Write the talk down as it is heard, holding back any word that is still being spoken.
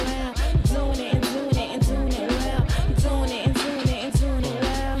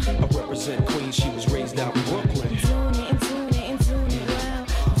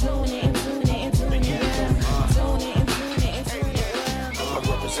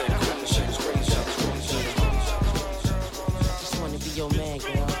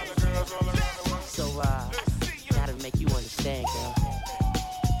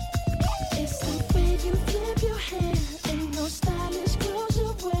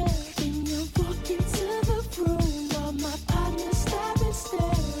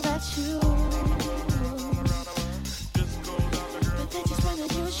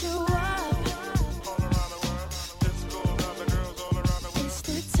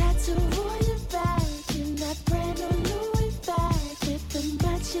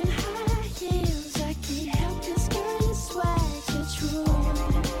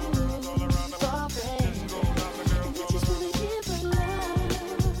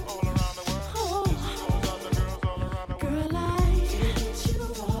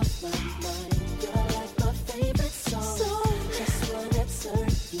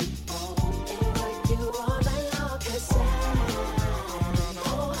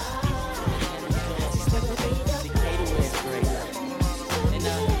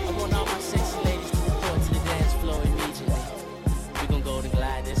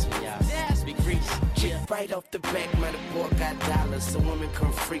got dollars, so women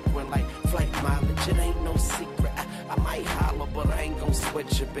come frequent like flight mileage. It ain't no secret. I might holler, but I ain't gon'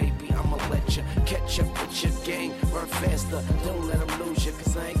 sweat you, baby. I'ma let you catch up with your gang. Run faster, don't let them lose you,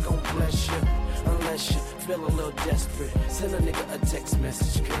 cause I ain't gon' bless you unless you feel a little desperate. Send a nigga a text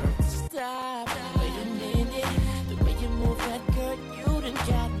message, girl. Stop, wait a minute. The way you move that girl, you done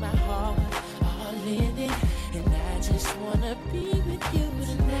got my heart all in it. And I just wanna be with you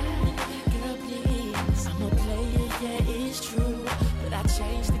tonight. Girl, please, I'm a player, yeah, it's true. But I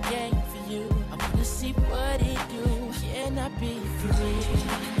changed the game for you. I wanna see what it do. Can I be free?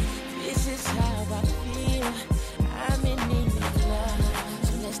 This is how I feel. I'm in need of love.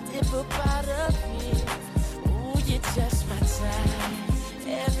 So let's dip up out of here. Ooh, you're just my time.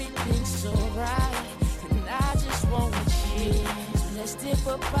 Everything's so right. And I just want you. So let's dip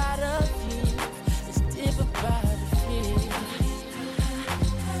up out of here. Let's dip up out of here.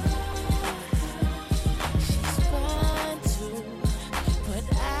 She's fine too, but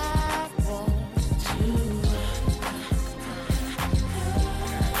I want you.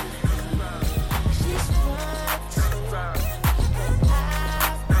 She's fine too, but I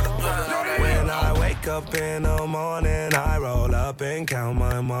want you. When I wake up in the morning, I roll up and count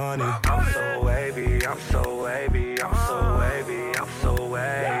my money. I'm so wavy, I'm so wavy, I'm so wavy, I'm so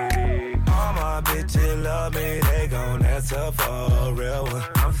wavy. All my bitches love me, they gon' answer for a real one.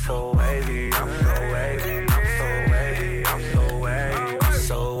 I'm so wavy, I'm so wavy, I'm so wavy, I'm so wavy. I'm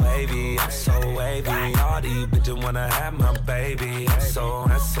so wavy, I'm so wavy. All these bitches wanna have my baby. I'm so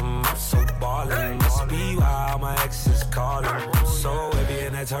handsome, I'm so ballin'. Must be why all my exes callin'. I'm so wavy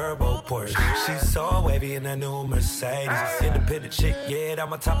in that turbo Porsche. She's so wavy in that new Mercedes. Independent chick, yeah,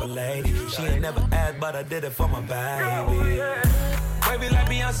 I'm a type of lady. She ain't never asked, but I did it for my baby. Wavy like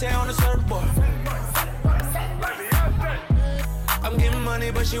Beyonce on the surfboard. I'm getting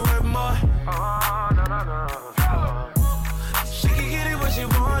money, but she worth more. She can get it when she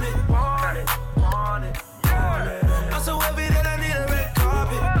want it. I'm so wavy that I need a red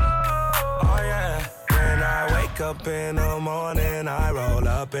carpet. Oh yeah. When I wake up in the morning, I roll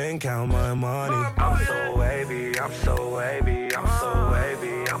up and count my money. I'm so wavy, I'm so wavy, I'm so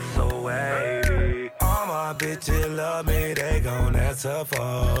wavy, I'm so wavy. All my bitches love me, they gon' answer for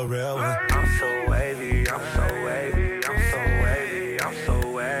a real one. I'm so wavy, I'm so wavy, I'm so wavy, I'm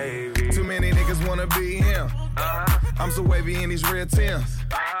so wavy. Too many niggas wanna be him. I'm so wavy in these red Timbs.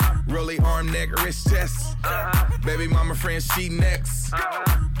 Really arm, neck, wrist, chest. Baby mama friend, she next.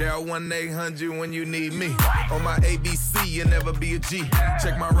 Dial 1-800 when you need me. On my ABC, you never be a G.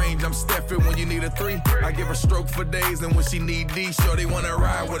 Check my range, I'm Steffin when you need a 3. I give her stroke for days, and when she need D, sure they wanna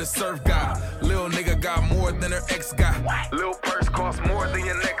ride with a surf guy. Lil nigga got more than her ex guy. Lil purse costs more than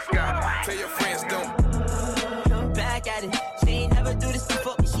your next guy. Tell your friends don't. Back at it. She ain't never do this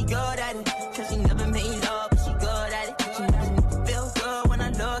before, but she good at it. Cause she never made love, but she good at it. She makes me feel good when I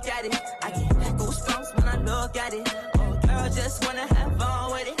look at it. I get goosebumps when I look at it. Oh, girl, just wanna have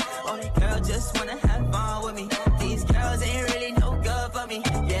fun with it. Oh, the girl just wanna have fun with me. These girls ain't really no good for me.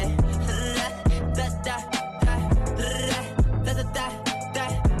 Yeah. Da da da da da da da da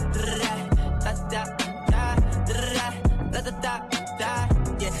da da da.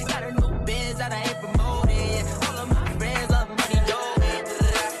 Yeah, got a new biz that I ain't promoting. Yeah, all of my friends love money, yo.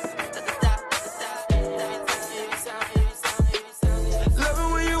 Love it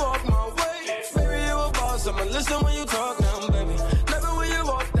when you walk my way. Baby, you a boss, I'ma listen when you talk now, baby. Love it when you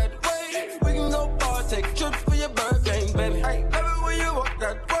walk that way. We can go far, take trips for your birthday, baby. Love it when you walk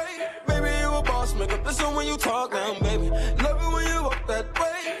that way. Baby, you a boss, make up listen when you talk now, baby. Love it when you walk that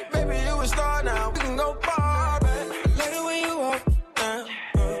way. Baby, you a star now, we can go far, baby. Love it when you walk down,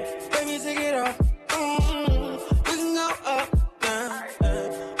 baby, take it off. We can go up, down,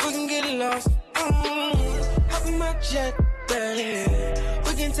 we can get lost. Hop in my jet, baby.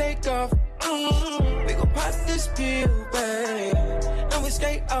 We can take off. We gon' pop this pill, baby. And we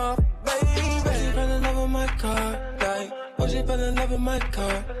skate off, baby. She fell in love with my car, like. Oh, she fell in love with my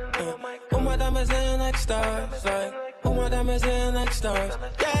car. Oh, my diamonds in like stars, like. Oh, my diamonds in like stars.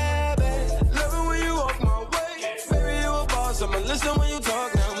 Yeah, baby. Love it when you walk my way. Baby, you a boss. I'ma listen when you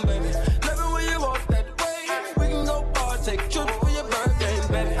talk now, baby. Love it when you walk that way. We can go far, take trips for your birthday,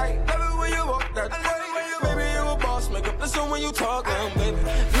 baby. Love it when you walk that way. Baby, you a boss. Make up listen when you talk now, baby.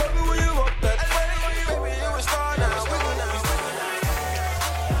 Love it when you walk that way. Baby, you a star now. We gon'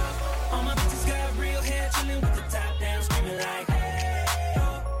 All my bitches got real hair, chillin' with the top down, screaming like, hey,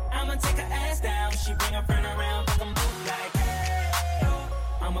 oh. I'ma take her ass down. She bring her friend around, fuck 'em both like, hey, oh.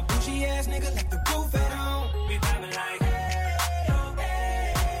 I'm a bougie ass nigga, like the roof at home. We vibing like, hey, oh,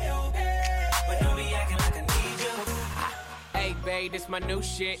 hey, oh, hey. But don't be acting like I need you. Hey, way, this my new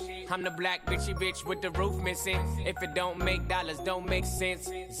shit. I'm the black bitchy bitch with the roof missing. If it don't make dollars, don't make sense.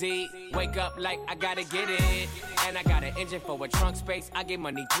 Z, wake up like I gotta get it. And I got an engine for a trunk space. I get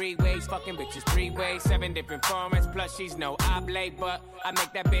money 3 ways, fucking bitches 3 ways. 7 different formats, plus she's no oblate. But I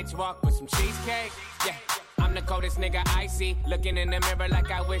make that bitch walk with some cheesecake. Yeah, I'm the coldest nigga I see. Looking in the mirror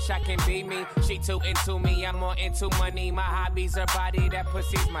like I wish I can be me. She too into me, I'm more into money. My hobbies are body, that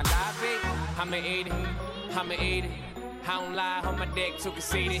pussy's my lobby. I'ma eat it, I'ma eat it. I don't lie, on my dick too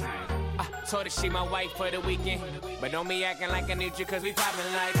conceited. Told her she my wife for the weekend. But don't be acting like I need you cause we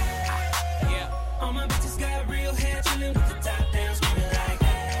poppin' like yeah. All my bitches got real hair, chillin' with the top down, screamin' like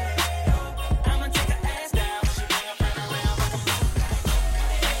I'ma take her ass down. She bring her friend around like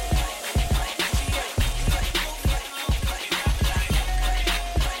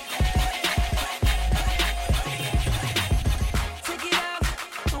take it out,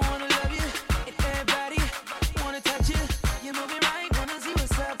 I wanna love you. If everybody wanna touch you, you're moving right, wanna see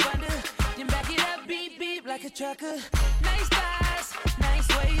what's up under. Then back it up, beep beep like a trucker. Nice thighs, nice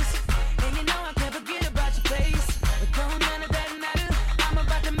waist. And you know I can't forget about your face. But don't none of that matter. I'm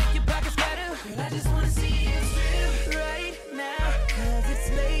about to make your pockets better. Girl, I just wanna see you strip right now, cause it's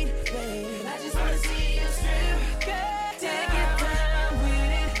late, babe. I just wanna see you strip. Girl, take your time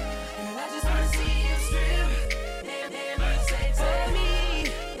with it. Girl, I just wanna see you strip. Damn, damn, you sexy. Me.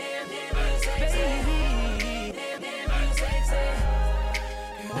 Damn, damn, you sexy. Baby. Damn, damn, you sexy.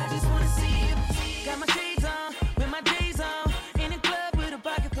 Girl, I just wanna see you. Got my shades on, with my days on. In the club with a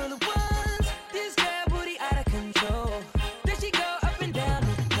pocket full of ones. This girl booty out of control. There she go up and down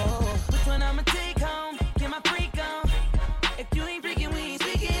the pole. Which one I'ma take home? Get my freak on. If you ain't freaking, we ain't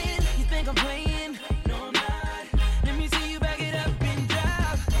speaking. You think I'm playing? No, I'm not. Let me see you back it up and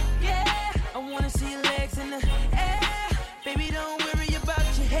drop. Yeah, I wanna see your legs in the air. Baby, don't worry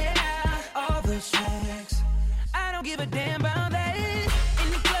about your hair. All those tracks, I don't give a damn about that.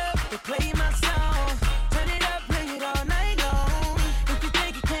 In the club, they play my song. Turn it up, play it all night long. If you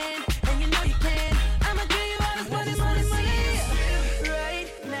think you can, and you know you can, I'ma give you all this money, money, money. Right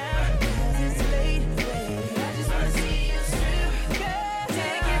now, cause it's late, babe. I just wanna see you strip. Girl,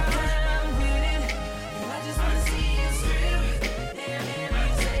 take your time with it. Girl, I just wanna see you strip. Damn, damn, you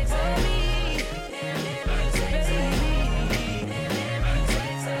sexy. Me. Damn, damn, you sexy. Damn, damn, you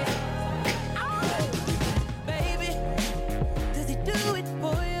sexy. Baby, does he do it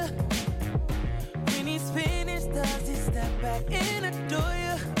for you? When he's finished, does he step back and adore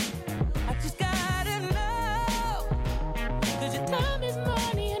you? I just gotta know, cause your time is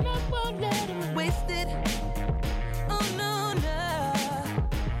money and I won't let him waste it. Oh no, no.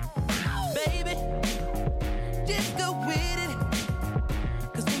 Baby, just go with it.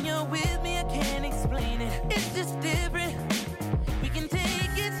 Cause when you're with me, I can't explain it. It's just different. We can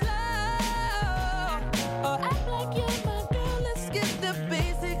take it slow. Or act like you're my girl, let's skip the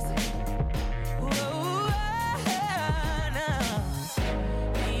basics. Whoa, no.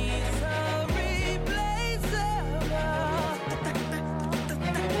 He's so replaceable.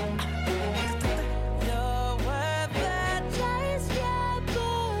 You're worth the chase, yeah,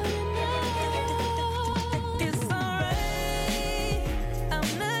 but enough. It's alright, I'm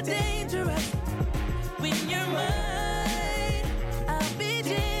not dangerous. When you're mine, I'll be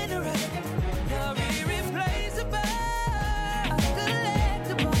generous. You're irreplaceable,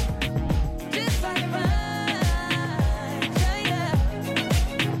 collectible, just like mine. Yeah, yeah.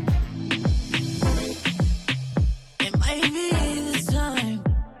 It might be this time.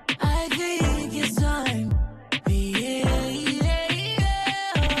 I think it's time.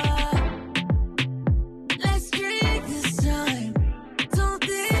 Let's drink this time. Don't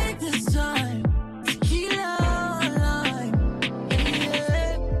think this time. Tequila lime.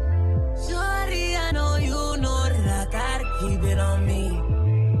 Shorty, I know you know that I gotta keep it on me.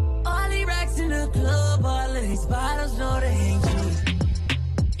 All these racks in the club, all of these bottles know they ain't cheap.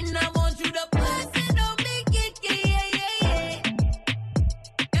 And I want you to bust it on me, yeah.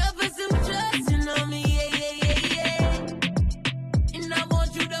 Girl, put some trust in on me, yeah. And I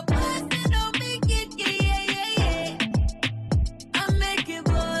want you to bust it on me, yeah. I make it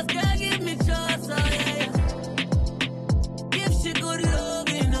buzz, girl, give me trust, oh yeah. Give she good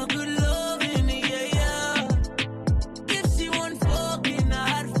loving, a good loving, yeah. Give she one fucking, a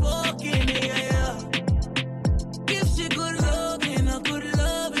hot fucking, yeah. Give she good loving, a good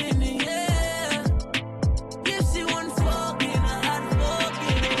loving, yeah. Give she one fucking, a hot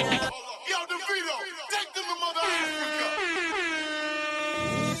fucking, yeah. Yo, DeVito, take them to Mother Africa.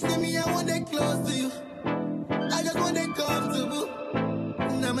 See me, I want that close to you. I just want that comfortable.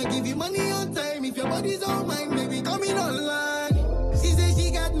 And I'ma give you money on time. If your body's on mine, baby, come in online. She said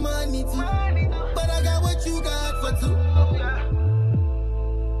she got money too, but I got what you got for two.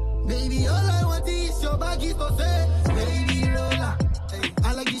 my kiss to say, baby roller. Hey,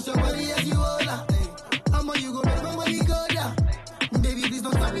 I like this your body as you roller. Hey, how much you go make my money go down? Baby, please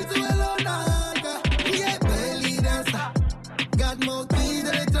don't stop me too alone now. Yeah, belly dancer. Got more keys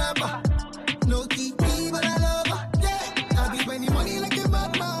than a trapper. No key, but I love her. Yeah, I be spending money like a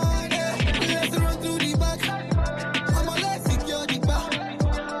bad man. Yeah, let's run through the back. I'ma let secure the back.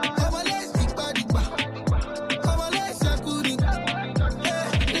 I'ma let stick by the back. I'ma let shakuri.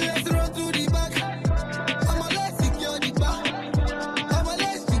 Yeah, let's run through the back. I'ma let secure the back. I'ma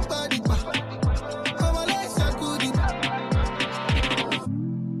let stick by the back. I'ma let shakuri.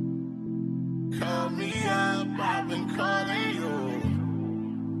 Call me up, I've been calling you.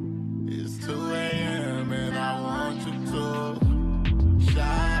 It's 2 a.m. and I want you to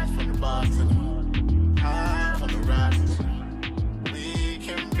shine from the Boston, high from the Rockets. We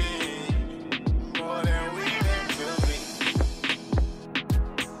can be more than we meant to be.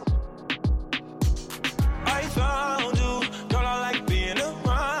 I found you, girl, I like being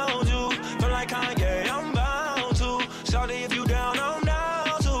around you. Feel like Kanye, I'm bound to. Shawty, if you down, I'm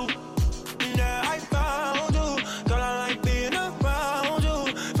down too. Yeah, I found you, girl, I like being around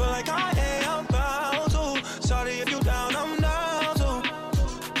you. Feel like Kanye, I'm bound to. Shawty, if you down, I'm down too.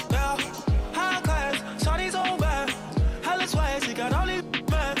 Yeah, high class, shawty's on bad. Hella swag, she got all these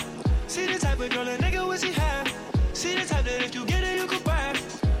bad. See the type of girl a nigga wish he had. See the type that if you get it, you could buy.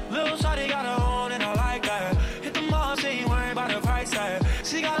 Little shawty got her own and I like that. Hit the mall, she ain't worried about the price tag.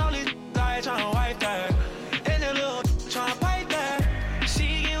 She got all these I tryna wipe that. And the little tryna pipe that.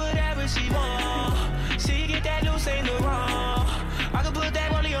 She get whatever she want. She get that loose, ain't no wrong. I can put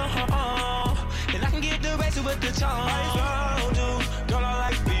that money on her arm. And I can get the rest with the charm. I found you, girl, I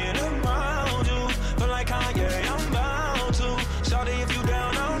like being around you. Feel like Kanye, I'm bound to. Shawty, if you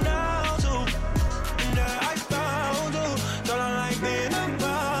down, I'm down too. Yeah, I found you, girl, I like being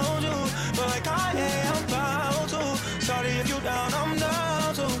around you. Feel like Kanye, I'm bound to. Shawty, if you down, I'm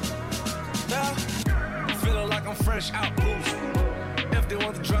down too. Yeah. Feeling like I'm fresh out boozing. If they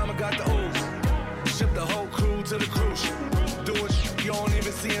want the drama, got the ooze. Ship the whole crew to the cruise ship. Doing shit you don't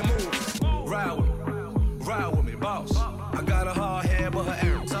even see him move. Ride with me, boss. I got a hard head, but her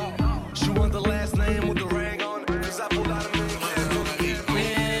air talk. She want the last name with the ring on it. Cause I pulled out a million cash on the beat.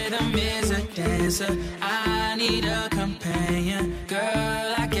 Rhythm is a dancer. I need a companion.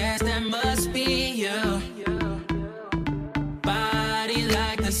 Girl, I guess that must be you. Body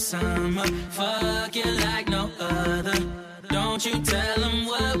like the summer. Fuck you like no other. Don't you tell them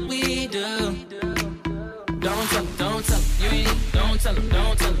what we do. Don't tell them, you ain't need. Don't tell them,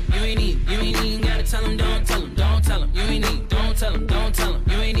 you ain't need. You ain't even gotta tell them, don't tell them, you ain't need. Don't tell them,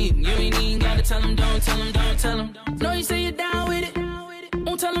 you ain't need. You ain't even gotta tell them, don't tell them. No, you say you're down with it.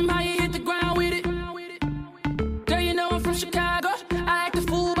 Won't tell them how you hit the ground with it. Girl, you know I'm from Chicago. I act a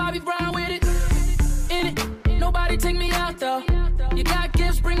fool, Bobby Brown with it. In it, nobody take me out though. You got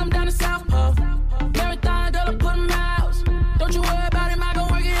gifts, bring them down to South Pole. Marathon, girl, I put them out. Don't you worry about him, I gon'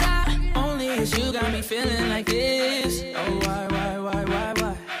 work it out. Only it's you got me feeling like this. Oh, why?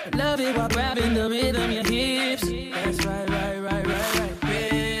 Love it while grabbing the rhythm, your hips. That's right.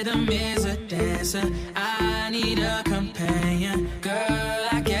 Rhythm is a dancer. I need a companion. Girl,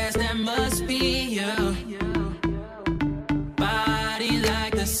 I guess that must be you. Body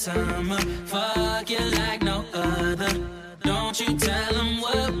like the summer. Fuck you like no other. Don't you tell them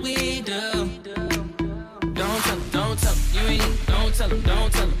what we do. Don't tell them, you ain't need. Don't tell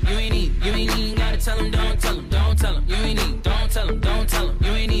them, you ain't need. You ain't even gotta tell them, don't tell them, you ain't need. Don't tell them,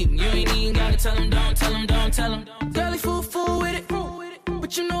 you ain't need. You ain't even gotta tell them, don't tell them. Girl, he fool with it.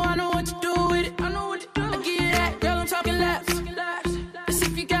 But you know I know what to do with it. I give you that, girl, I'm talking laps. Let's see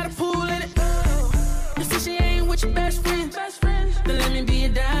if you got a pool in it. You see she ain't with your best friends. Then let me be a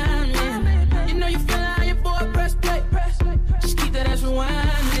diamond. You know you feel how your boy press play. Just keep that ass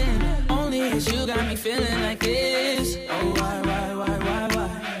rewinding. Only it's you got me feeling like this. Oh, why?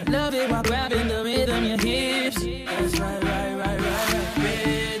 Love it while grabbing the rhythm, your hips. That's right.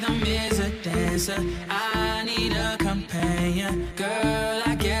 Rhythm is a dancer. I need a companion. Girl,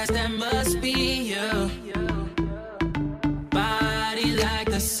 I guess that must be you. Body like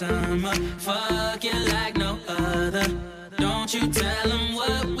the summer. Fuck you like no other. Don't you tell them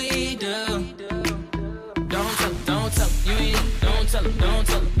what we do. Don't tell them, you ain't need. Don't tell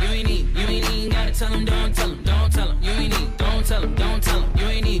them, you ain't need. You ain't even gotta tell them, don't tell them, you ain't need. Don't tell them, you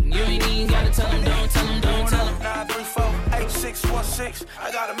ain't need. You ain't even gotta tell them, don't tell them. 934-8616.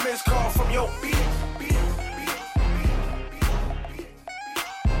 I got a missed call from your beat.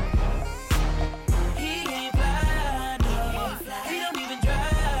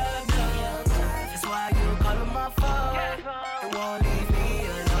 Won't leave me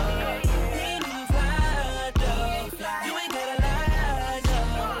alone. He ain't even fly,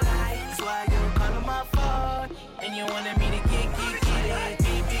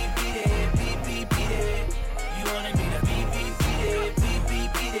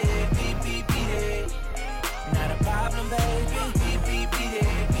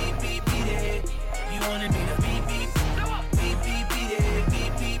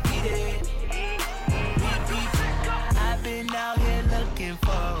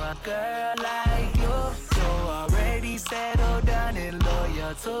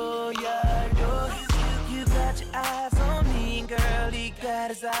 told ya, you got your eyes on me, girl, he got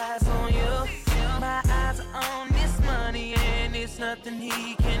his eyes on you. My eyes are on this money and it's nothing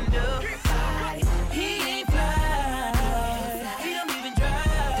he can do. He ain't fly, he don't even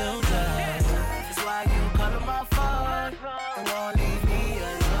drive, don't drive. That's why you call him my phone and won't leave me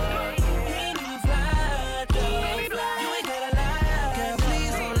alone. He ain't even fly, though. You ain't gotta lie, girl,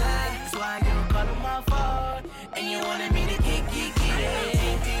 please don't lie. That's why you call him my phone and you wanted me to get it.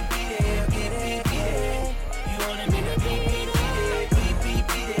 You wanted me to beat it.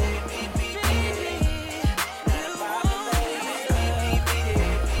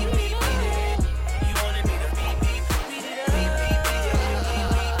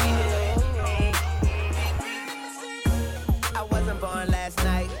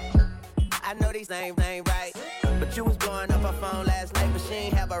 I know these names ain't right, but you was blowing up her phone last night, but she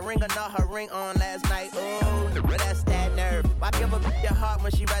ain't have a ring or not her ring on last night. Ooh, that's that nerve. Why give a your heart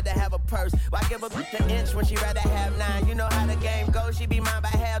when she rather have a purse? Why give a an inch when she rather have 9? You know how the game goes, she be mine by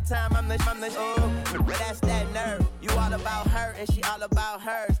halftime. I'm the ooh, that's that nerve. You all about her and she all about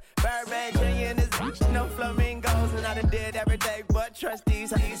hers. Birdman Jr. and his no flamingos, and I done did every day but trust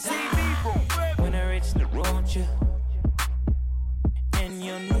these people. When I reach the want you, and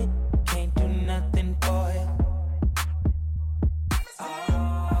your need can't do nothing for you.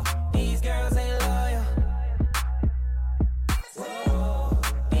 Oh, these girls ain't loyal. Whoa,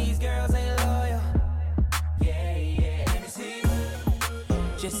 these girls ain't loyal. Yeah, let me see.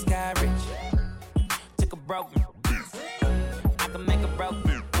 Just got rich, took a broke one. I can make a broke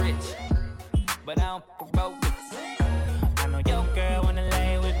rich, but I don't fuck a broke. I know your girl wanna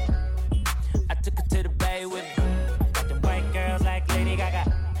lay with me. I took her to the bay with me. Got them white girls like Lady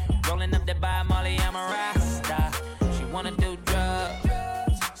Gaga. Rolling up that by Molly, I'm a Rasta. She wanna do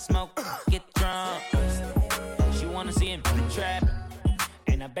drugs, smoke, get drunk. She wanna see him trap,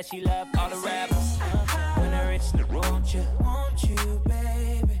 and I bet she love all the rappers. When I reach the want you,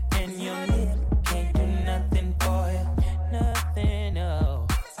 baby, and you need can't do nothing for you, nothing, no.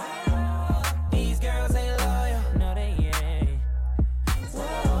 These girls ain't loyal, no they ain't.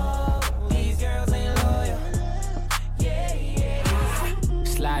 Whoa, these girls ain't loyal.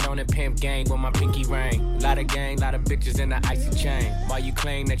 Slide on the pimp gang with my pinky ring. Lot of gang, lot of bitches in the icy chain. While you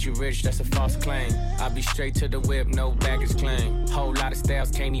claim that you rich, that's a false claim. I be straight to the whip, no baggage claim. Whole lot of styles,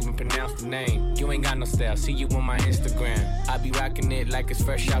 can't even pronounce the name. You ain't got no style, see you on my Instagram. I be rocking it like it's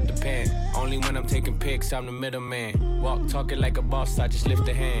fresh out the pan. Only when I'm taking pics, I'm the middleman. Walk talking like a boss, I just lift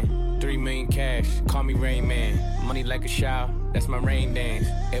a hand. 3 million cash, call me Rain Man. Money like a shower, that's my rain dance.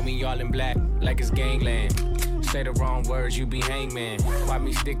 And we all in black, like it's gangland. Say the wrong words, you be hangman. Why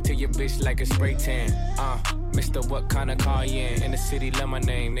me stick to your bitch like a spray tan? Mister, what kind of car you in the city, love my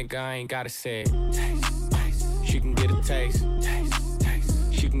name, nigga, I ain't gotta say it. Taste, taste. She can get a taste. Taste,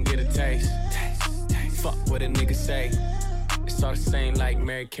 taste. She can get a taste. Taste, taste. Fuck what a nigga say. It's all the same like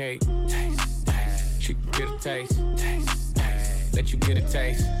Mary Kate. Taste, taste. She can get a taste. Taste, taste. Let you get a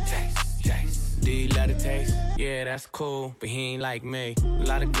taste. Taste, taste. Do you love the taste? Yeah, that's cool, but he ain't like me. A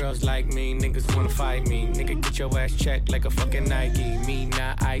lot of girls like me, niggas wanna fight me. Nigga, get your ass checked like a fucking Nike. Me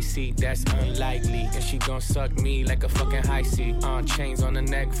not icy, that's unlikely. And she gon' suck me like a fucking high C. Chains on the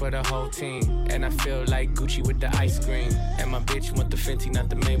neck for the whole team. And I feel like Gucci with the ice cream. And my bitch want the Fenty, not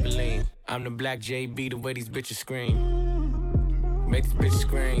the Maybelline. I'm the black JB, the way these bitches scream. Make this bitch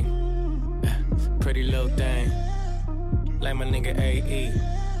scream. Pretty little thing. Like my nigga AE.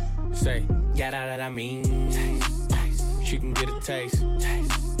 Say, yeah, that I mean. Taste, taste. She can get a taste.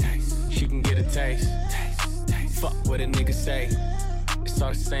 Taste, taste. She can get a taste. Taste, taste. Fuck what a nigga say. It's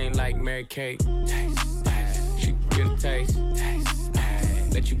all the same like Mary Kate. Taste, taste. She can get a taste. Taste,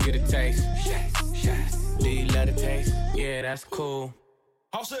 taste. Let you get a taste. Do you love the taste? Yeah, that's cool.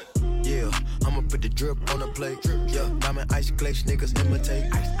 Yeah, I'ma put the drip on the plate. Yeah, diamond ice glaze, niggas imitate.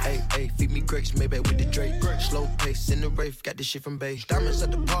 Hey, hey, feed me grapes, maybe with the Drake. Slow pace in the rave, got this shit from base. Diamonds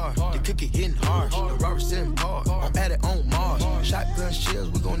at the bar, the cookie hitting hard. The Robert sitting hard, I'm at it on Mars. Shotgun shells,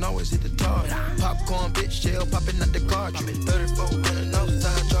 we gon' always hit the tar. Popcorn, bitch, shell popping out the cartridge. 3400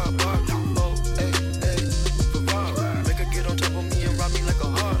 outside, jar bar. Oh, hey, hey, Ferrari. Make her get on top of me and rob me like a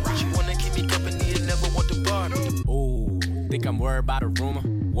heart. She wanna keep me company and never want to bar. Ooh, think I'm worried about a rumor?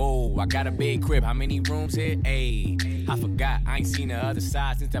 Whoa, I got a big crib, how many rooms here? Ayy, I forgot, I ain't seen the other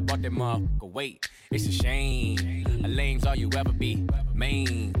side since I bought that motherfucker. Wait, it's a shame. A lame's all you ever be.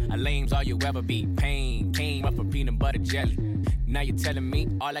 Main, a lame's all you ever be. Pain, came up for peanut butter jelly. Now you're telling me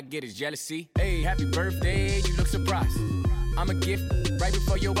all I get is jealousy. Hey, happy birthday, you look surprised. I'm a gift right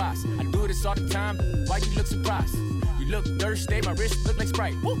before your eyes. I do this all the time, why you look surprised? You look thirsty, my wrist look like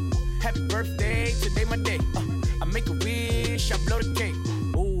Sprite. Woo. Happy birthday, today my day. I make a wish, I blow the cake.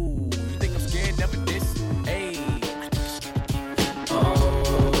 Ooh,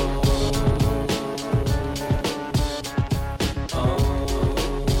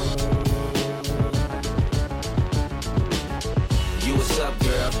 what's up,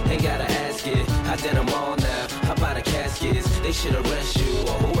 girl? Ain't gotta ask it. I did them all now. How about the caskets? They should arrest you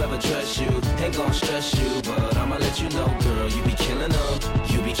or whoever trusts you. Ain't gon' stress you, but I'ma let you know, girl. You be killing them.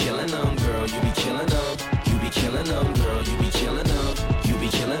 You be killing them, girl. You be killing them. You be killing them, girl. You be killing them. You be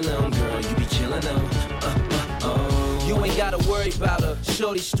killing them, girl. You be killing them. You ain't gotta worry about her,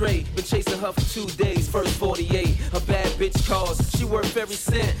 shorty straight. Been chasing her for 2 days, first 48. A bad bitch cost, she worth every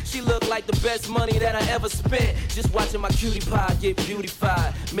cent. She look like the best money that I ever spent. Just watching my cutie pie get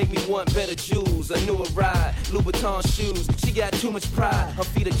beautified. Make me want better jewels, a newer ride. Louboutin shoes, she got too much pride. Her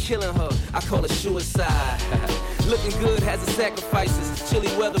feet are killing her, I call it suicide. Looking good has its sacrifices.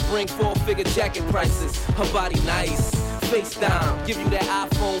 Chilly weather bring 4-figure jacket prices. Her body nice. FaceTime, give you that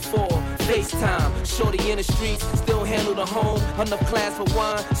iPhone 4, FaceTime. Shorty in the streets, still handle the home. Enough class for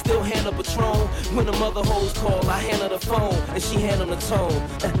wine, still handle Patron. When the mother hoes call, I handle the phone, and she handle the tone.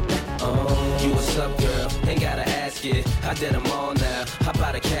 You what's up, girl? Ain't gotta ask it. I did them all now. How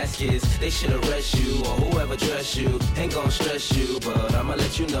about the caskets? They should arrest you or whoever dress you. Ain't gon' stress you, but I'ma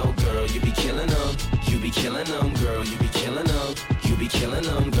let you know, girl. You be killing them. You be killing them, girl. You be killing them. You be killing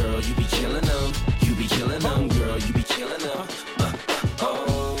them, girl. You be killing them. You be killing them, girl. You be killing them.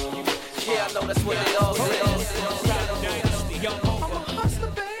 Yeah, I know that's what they all say. I'm a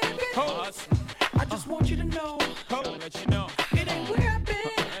hustler, baby. I just want you to know. It ain't where I've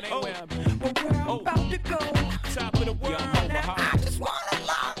been, but where I'm about to go. Top of the world. Now I just wanna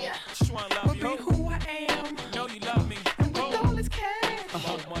love you. But be who I am. Know you love me. And with all this cash,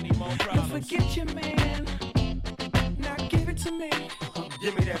 More money, more don't problems. forget your man. Now give it to me.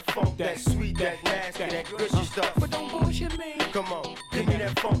 Give me that funk, that sweet, that nasty, that gushy stuff. But don't bullshit me. Come on, give me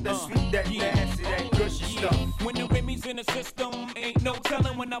that funk, that sweet, that nasty, that gushy stuff. When the Remy's in the system, ain't no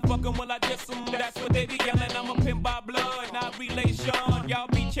telling when I fuck 'em, will I diss 'em. That's what they be yelling. I'm a pimp by blood, not relation. Y'all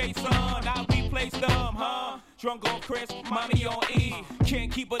be chasing, I replace them, huh? Drunk on Chris, mommy on E.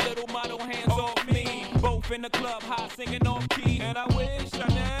 Can't keep a little model hands off me. Both in the club, high singing off key. And I wish I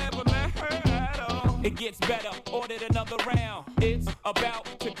never met her at all. It gets better, ordered another round. It's about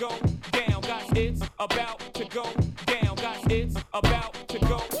to go down, guys. It's about to go down, guys. It's about to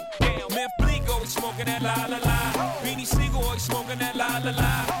go down. Meth Bleak always smoking that la la la. Beanie Siegel always smoking that la la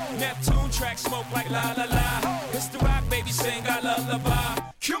la. Neptune track smoke like la la la. It's the rock baby sing I lullaby.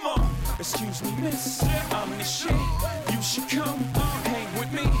 Come on, excuse me miss, I'm the shit. You should come hang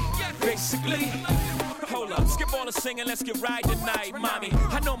with me, basically. Hold up, skip all the singing, let's get right tonight, mommy.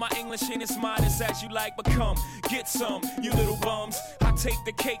 I know my English ain't as modest as you like, but come, get some, you little bums. I take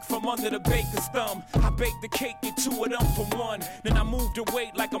the cake from under the baker's thumb. I bake the cake, get 2 of them for 1. Then I move the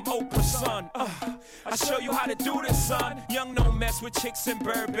weight like I'm Oprah's son. I show you how to do this, son. Young no mess with chicks and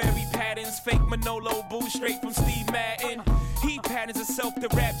Burberry patterns. Fake Manolo boo straight from Steve Madden. He patterns himself to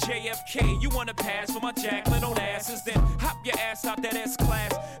rap JFK. You wanna pass for my Jacqueline on asses? Then hop your ass out that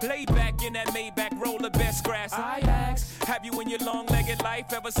S-Class. Lay back in that Maybach, roll the best grass. I ask, have you in your long-legged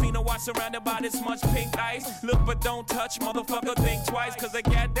life ever seen a watch surrounded by this much pink ice? Look but don't touch, motherfucker, think twice. Cause the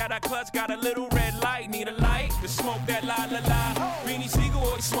gat that I clutch got a little red light. Need a light to smoke that la la la. Beanie Siegel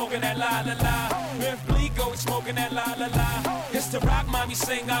always smoking that la la la. Meth Bleak always smoking that la la la. It's the rock mommy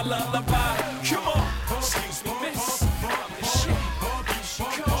sing I lullaby. Come on, excuse me miss. Shit.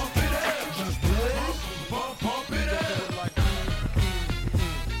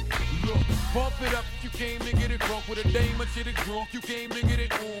 Pump it up, you came to get it drunk with a dame or shit it drunk, you came to get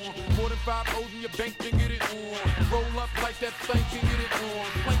it on. More than 5 O's in your bank to get it on. Roll up like that thing can get it on.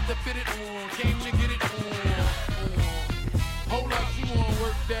 Plank to fit it on, came to get it on. Hold up, you wanna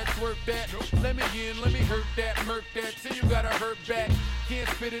work that, twerk that. Let me in, let me hurt that, murk that. Say you gotta hurt back, can't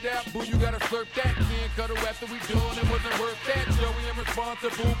spit it out, boo, you gotta slurp that. Can't cuddle after we done, it wasn't worth that. Joey, I'm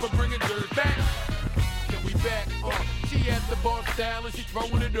responsible for bringing dirt back. We back, she at the bar style and she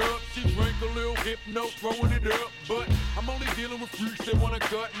throwing it up. She drink a little hypno, throwing it up. But I'm only dealing with freaks that wanna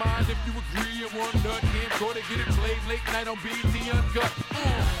cut mine. If you agree and one nut, can't try to get it played late night on BT Uncut.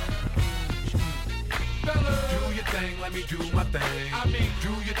 Fellas, do your thing, let me do my thing. I mean, do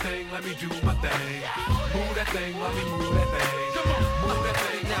your thing, let me do my thing. Move that thing, let me move that thing. Come on, move that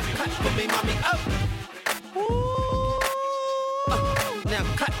thing, now cut for me, mommy, up. Now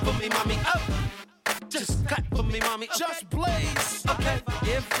cut for me, mommy, up. Just cut for me, mommy. Just blaze. Okay,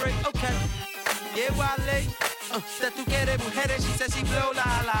 yeah, free, okay. Yeah, Wale. That tú quieres mujeres, she said she blow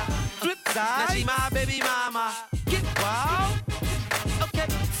la la. Flip side. Now she my baby mama. Get wild. Okay.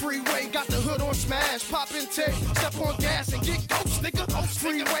 Freeway got the hood on smash, pop in tape, step on gas and get ghost, nigga.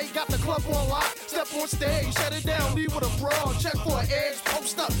 Freeway got the club on lock, step on stage, shut it down, leave with a brawl, check for an edge,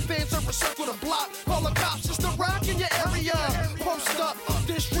 post up, fans ever circle the block, call the cops, it's the rock in your area. Post up,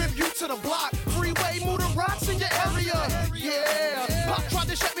 distribute to the block, freeway, move the rocks in your area. Yeah, Pop tried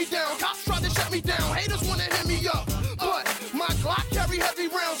to shut me down, cops tried to shut me down. Haters wanna hit me up, but my Glock carry heavy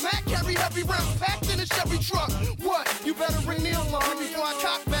rounds, Mac carry heavy rounds, packed in a Chevy truck. What? You better ring the alarm before I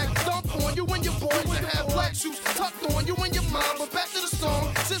cock back, dump on you and your boys and have black shoes tucked on you and your mom. But back to the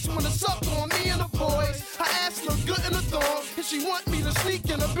song, sis wanna suck on me and the boys. Her ass look good in a thong, and she want me to sneak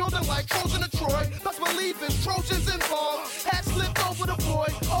in a building like Trojan or Troy. Best believe it's Trojans involved. Hat slipped over the boy,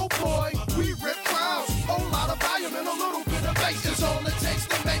 oh boy, we rip crowds. Whole lot of volume and a little bit of bass is all it takes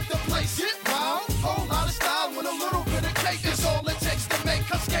to make the place get wild. Whole lot of style with a little bit of cake is all it takes to make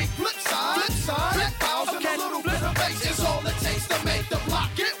us skate. Flip side, flip files and a little bit of bass is all it takes to make the block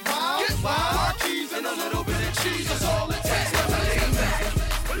get wild. Get wild. Car keys and a little bit of cheese is all it takes to make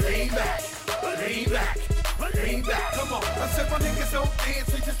the lean back, lean back, lean back. Come on, I said my niggas don't dance,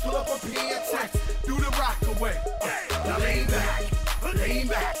 we just pull up a PNX, do the rock away. Now lean back, lean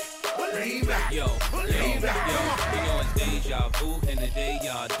back. Lean back. Yo, you know it's deja vu, and the day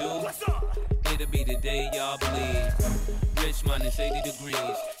y'all do, it'll be the day y'all bleed. Rich minus 80 degrees,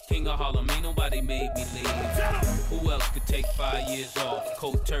 king of Harlem, ain't nobody made me leave. Who else could take 5 years off?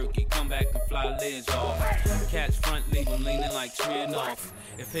 Cold turkey, come back and fly lids off. Catch front, leave them leaning like Smirnoff.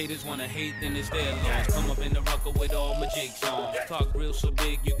 If haters wanna hate, then it's their loss. Come up in the rucker with all my jigs on. Talk real so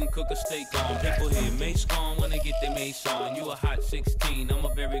big, you can cook a steak on. People hear Mace gone when they get their mace on. You a hot 16, I'm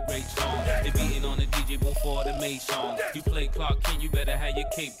a very great song. They beating on the DJ before the Mace song. You play Clark Kent, you better have your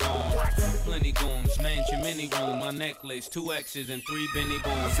cape on. Plenty goons, mansion, mini room, my necklace, 2 X's and 3 Benny booms.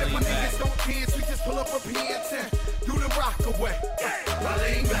 I said my niggas don't dance, we just pull up a PN10, do the rock away. Now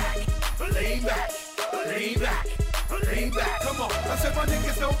lean back, lean back, lean back. Lean back, come on. I said my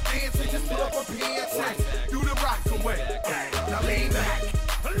niggas don't dance, we just pull up a PN10, do the rock away. Now lean back,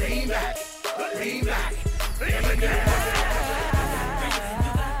 lean back, lean back, lean back.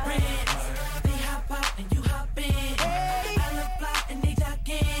 They hop out and you hop in. I love fly and they jock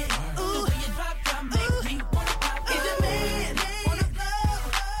in. The way you drop make me wanna pop. Is your man on the floor?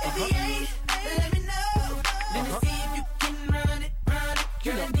 If he ain't, let me know. Let me see if you can run it, run it.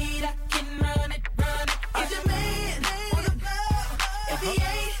 Girl, indeed I can run it, run it. Is your man? If he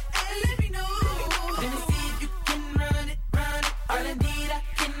ain't, let me know. Let me see if you can run it, run it. Girl, indeed I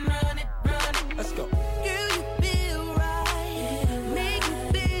can run it, run it. Let's go. Girl, you feel right, make you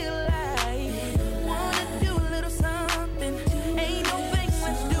feel like wanna do a little something. Ain't no fake,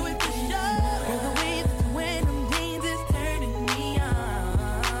 let's do it for sure. Girl, the way you when them jeans is turning me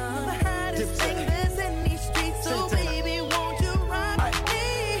on. The hottest thing that's in these streets, so baby, won't you rock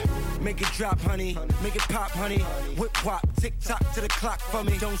me? Make it drop, honey. Make it pop, honey. Whip whop, tick tock to the clock for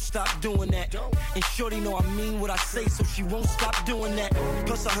me. Don't stop doing that. And shorty know I mean what I say, so she won't stop doing that.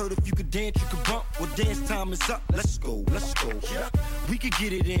 Plus I heard if you could dance, you could bump. Well, dance time is up. Let's go, let's go. We could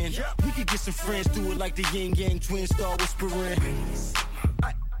get it in. We could get some friends, do it like the yin yang twins, start whispering.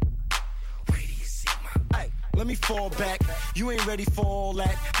 Let me fall back. You ain't ready for all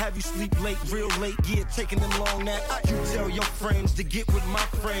that. Have you sleep late, real late? Yeah, taking them long naps. You tell your friends to get with my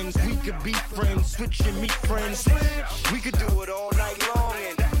friends. We could be friends, switch and meet friends. We could do it all night long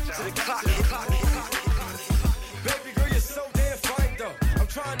and to the clock. Baby girl, you're so damn fine though. I'm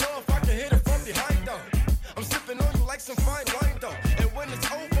trying to know if I can hit it from behind though. I'm sipping on you like some fine wine though. And when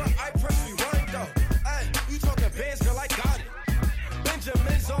it's over, I press rewind though. Ay, you talking bands, girl, I got it.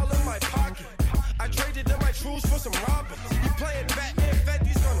 Benjamin's all in my pocket. I traded in my truths for some robbers. You playing Batman,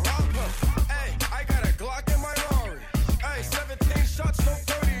 Fetty's gonna rob her. Ay, I got a Glock in my Rari. Ay, 17 shots, no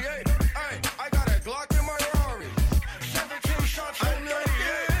 38. Ay, I got a Glock in my Rari. 17 shots, no 38.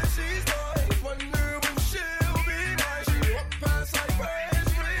 She's nice, wonder when she'll be nice. She walk past like press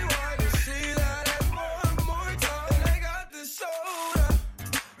rewind and see that ass one more time. And I got this soda.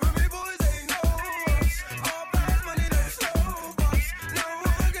 Ruby boys, they know us. All fast money, they slow us. No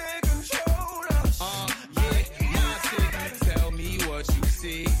one can control us. Tell me what you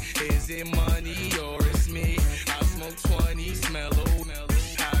see. Is it money or it's me? I smoke 20, smell old.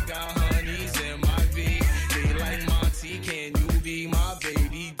 I got honeys in my V. They like Monty, can you be my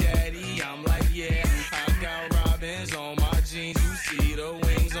baby daddy? I'm like, yeah. I got robins on my jeans. You see the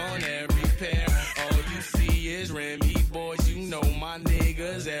wings on every pair. All you see is Remy boys. You know my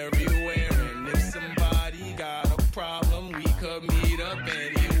niggas everywhere. And if somebody got a problem, we could meet up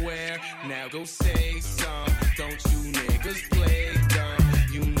anywhere. Now go say some. Don't you niggas play dumb?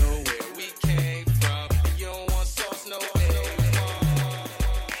 You know where we came from. You don't want sauce, no eggs.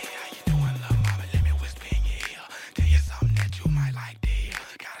 Hey, how you doing, love mama? Let me whisper in your ear. Tell you something that you might like to hear.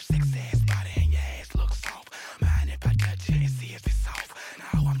 Got a sex ass body and your ass looks soft. Mind if I touch you and see if it's soft?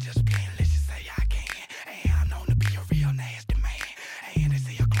 No, I'm just playing. Let's just say I can. And I'm known to be a real nasty man. And they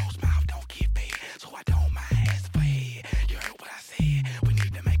say a closed mouth don't get fed, so I don't mind asking for head. You heard what I said?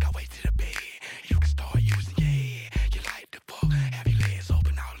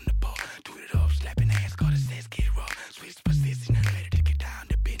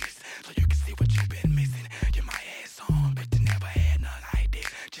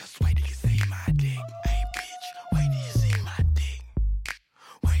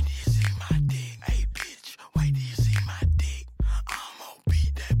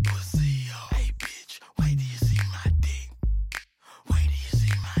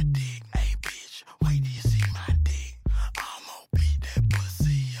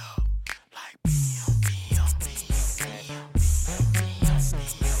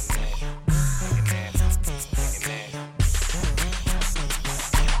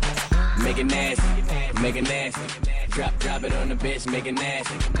 make it nasty, make it nasty. Drop it on the bitch, make it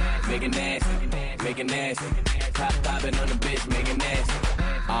nasty, make it nasty, make it nasty. Pop it on the bitch, make it nasty.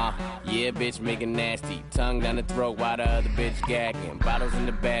 Yeah, bitch, make it nasty. Tongue down the throat while the other bitch gagging. Bottles in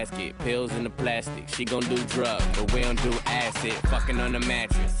the basket, pills in the plastic. She gon' do drugs, but we don't do acid. Fucking on the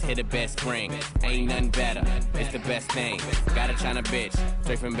mattress, hit the best spring. Ain't nothing better, it's the best thing. Got a China bitch,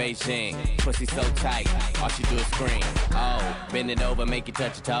 straight from Beijing. Pussy so tight, all she do is scream. Oh, bend it over, make you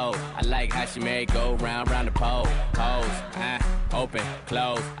touch your toe. I like how she merry-go round the pole. Pose, open,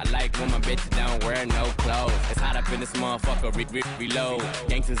 close. I like when my bitches don't wear no clothes. It's hot up in this motherfucker, reload.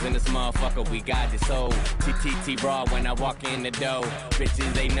 Gangsters in this motherfucker, we got this soul. TTT raw when I walk in the door.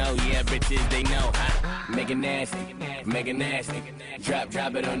 Bitches they know, yeah, bitches they know. Make it nasty, make it nasty.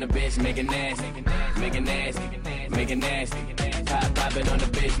 Drop it on the bitch, make it nasty, make it nasty, make it nasty. Pop it on the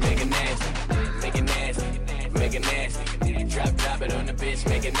bitch, make it nasty, make it nasty, make it nasty. Drop it on the bitch,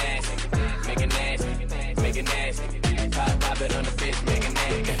 make it nasty, make it nasty, make it nasty. Pop it on the bitch, make it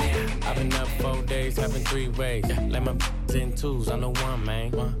nasty. I've been up 4 days, having 3 ways. Let my in twos, I'm the one,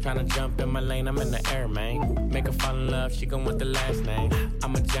 man. Tryna jump in my lane, I'm in the air, man. Make her fall in love, she gon' want the last name.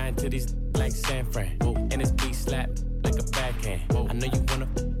 I'm a giant to these like San Fran. And this beat slap like a backhand. I know you wanna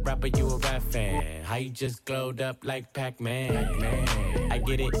rapper, you a rap fan. How you just glowed up like Pac-Man? I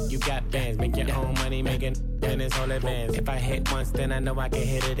get it, you got bands. Make your own money, making pennies all advance. If I hit once, then I know I can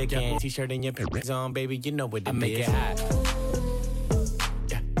hit it again. T-shirt and your pants on, baby, you know what it is. I make it hot.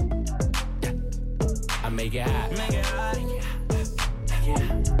 I make it hot. Make it hot. Yeah.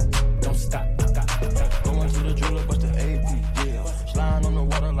 Don't stop. Going to the jeweler, bust the AP, yeah. Sliding on the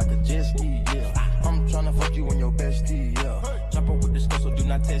water like a jet ski, yeah. I'm tryna fuck you and your bestie, yeah. Jump up with this girl, so do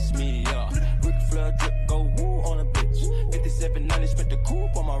not test me, yeah. Ric Flair drip, go woo on a bitch. 5790, spent the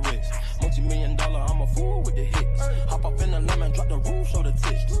coupe on my wrist. Multi-million-dollar, I'm a fool with the hits. Hop up in the lemon, drop the roof, show the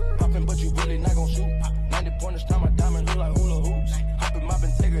tits. Poppin', but you really not gon' shoot. 90 pointers, time my diamonds look like hula hoops. Hoppin',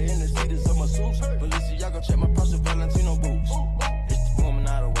 moppin', take her in the seats of my suits. Balenciaga, check my purse with Valentino boots. It's the woman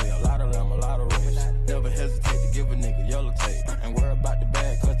out of the way, a lot of them, a lot of race. Never hesitate to give a nigga yellow tape. Ain't worry about the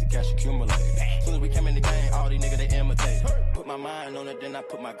bag, cause the cash accumulate. Soon as we came in the game, all these niggas they imitate. Put my mind on it, then I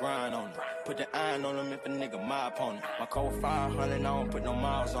put my grind on it. Put the iron on them if a nigga my opponent. My code 500, I don't put no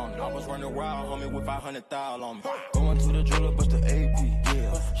miles on it. I was running wild, homie, with 500,000 on me. Going to the jeweler, bust the AP,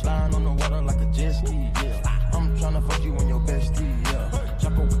 yeah. Sliding on the water like a jet ski, yeah. I'm tryna fuck you and your bestie, yeah.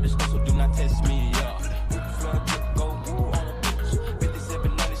 Jump up with this girl, so do not test me, yeah. Ric Flair drip, go woo on a bitch.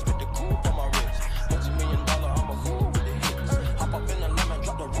 5790, spent the coupe on my wrist. Multi-million-dollar, I'm a fool with the hits. Hop up in the lemon,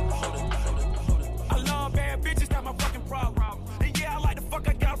 drop the roof, show the. I love bad bitches, that's my fucking problem. And yeah, I like the fuck,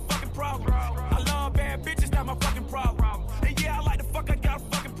 I got a fucking problem. I love bad bitches, that's my fucking problem. And yeah, I like the fuck, I got a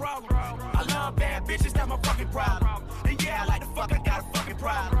fucking problem. I love bad bitches, that's my fucking problem. And yeah, I like the fuck, I got a fucking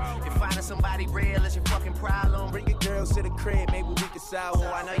problem. If finding somebody real is your fucking problem, bring your girls to the crib, maybe we can solve.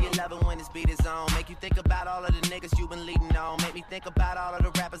 Oh, I know you love it when this beat is on. Make you think about all of the niggas you been leading on. Make me think about all of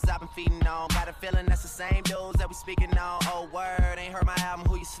the rappers I've been feeding on. Got a feeling that's the same dudes that we speaking on. Oh, word, ain't heard my album,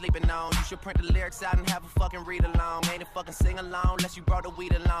 who you sleeping on? You should print the lyrics out and have a fucking read along. Ain't a fucking sing along unless you brought the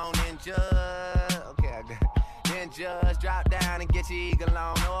weed along. And just, okay, I got it. Then just drop down and get your eagle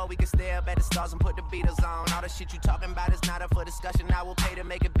on. Or we can stay up at the stars and put the Beatles on. All the shit you talking about is not up for discussion. I will pay to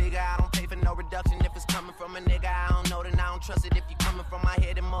make it bigger. I don't pay for no reduction. If it's coming from a nigga I don't know, then I don't trust it. If you coming from my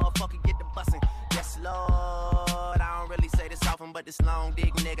head, then motherfucker get the bussin'. Yes, Lord. I don't really say this often, but this long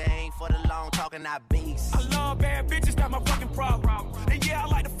dick nigga ain't for the long talking, I beast. I love bad bitches, that's my fucking problem. And yeah, I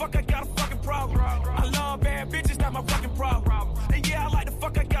like the fuck, I got a fucking problem. I love bad bitches, that's my fucking problem. And yeah, I like the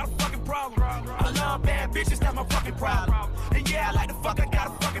fuck, I got a fucking problem. I love bad bitches, that's my fucking problem. And yeah, I like the fuck, I got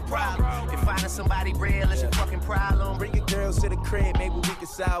a fucking problem. If finding somebody real is your fucking problem, bring your girls to the crib, maybe we can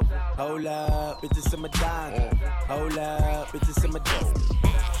solve. Hold up, bitches in my dime. Hold up, bitches in my dime.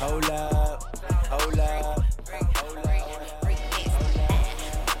 Hold up, hold up, hold up.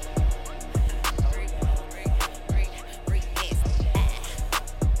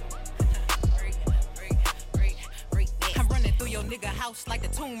 Your nigga house like the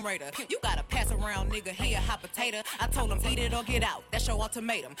Tomb Raider. You gotta pass around, nigga, he a hot potato. I told him eat it or get out, that's your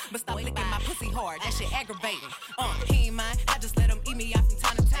ultimatum. But stop licking my pussy hard, that shit aggravating. He ain't mine, I just let him eat me out from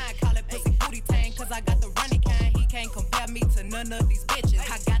time to time. Call it pussy booty tang, cause I got the runny kind. He can't compare me to none of these bitches.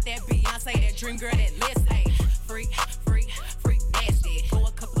 I got that Beyonce, that dream girl, that listen. Freak, nasty. Go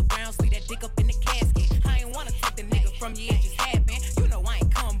a couple of rounds, leave that dick up in the casket. I ain't wanna take the nigga from you, it just happened. You know I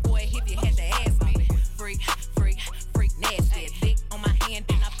ain't come, boy, if you had to ask me. Freak, nasty. Lick on my hand,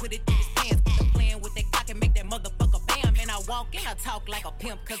 then I put it in his pants. Get to playing with that cock and make that motherfucker bam. And I walk and I talk like a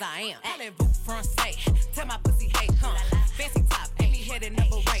pimp, cause I am. All that boot front say, tell my pussy, hey, huh. Fancy top, ain't me head and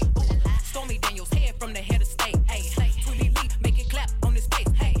never rate.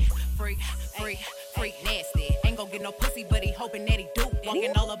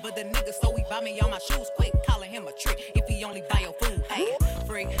 Buy me all my shoes quick, calling him a trick. If he only buy your food, hey,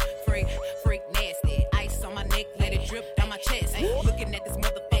 freak, nasty. Ice on my neck, let it drip down my chest. Hey, looking at this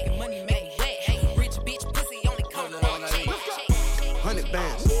motherfucking money make me wet. Hey, rich bitch pussy only come with one check. 100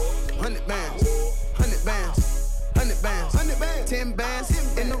 bands, 100 bands, 100 bands, 100 bands, 100 bands, 10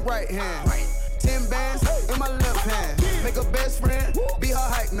 bands in the right hand, 10 bands in my left hand. Make her best friend, be her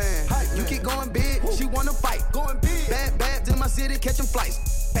hype man. You keep going big, she wanna fight. Going big, bad in my city, catching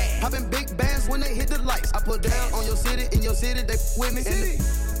flights. Popping big bands when they hit the lights. I put down on your city, in your city, they with me.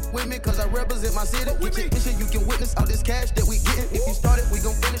 With me, cause I represent my city. Get your mission, you can witness all this cash that we getting. If you started, we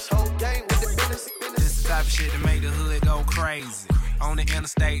gon' finish whole game with the business. This the type of shit that make the hood go crazy. On the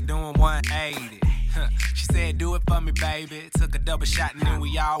interstate doing 180. She said, do it for me, baby. Took a double shot and then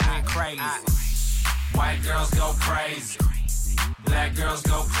we all went crazy. White girls go crazy. Black girls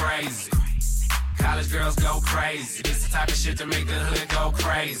go crazy. College girls go crazy. This the type of shit that make the hood go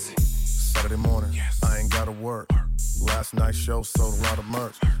crazy. Saturday morning, I ain't gotta work. Last night's show sold a lot of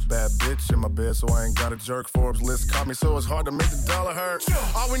merch. Bad bitch in my bed, so I ain't got a jerk. Forbes list caught me, so it's hard to make the dollar hurt.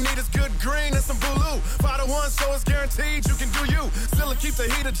 All we need is good green and some boo-loo. 5 to 1, so it's guaranteed you can do you. Still keep the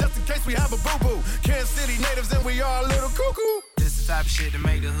heater just in case we have a boo-boo. Kansas City natives and we are a little cuckoo. This the type of shit that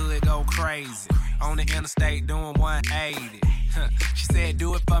make the hood go crazy. On the interstate doing 180. She said,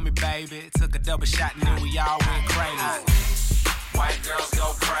 do it for me, baby. Took a double shot and then we all went crazy. White girls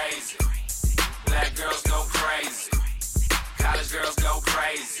go crazy. Black girls go crazy. College girls go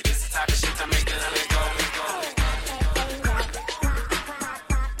crazy. This the type of shit that make the hood go.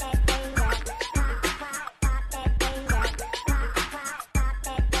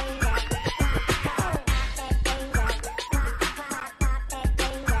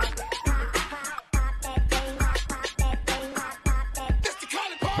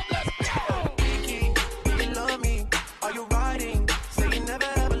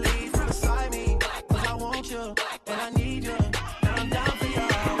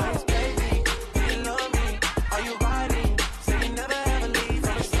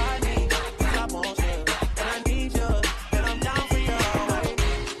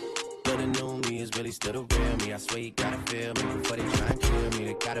 Still the real me, I swear you gotta feel me. Before they try and kill me,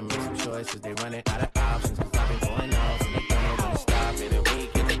 they gotta make some choices. They running out of options, cause I've been going off and they don't know when to stop it. And when you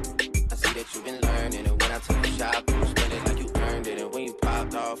get it, I see that you've been learning. And when I took you shopping, you spend it like you earned it. And when you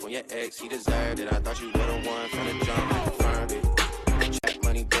popped off on your ex, he deserved it. I thought you were the one from the jump, you confirmed it. Track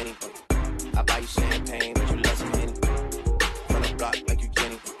money, Benny. I buy you champagne, but you love some Henny. From the block like you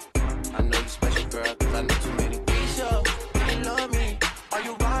Jenny. I know you special, girl, cause I know too many. Keisha, do you love me? Are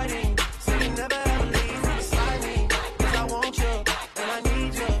you riding? Say you never ever leave from beside me. Cause I want you, and I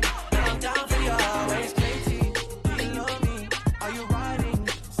need you. And I'm down for you always. KT, do you love me? Are you riding?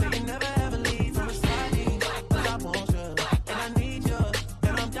 Say you never ever leave from beside me. Cause I want you, and I need you.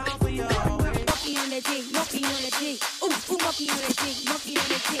 And I'm down for you always. Monkey on the dick, monkey on the dick. Ooh, monkey on the dick, monkey on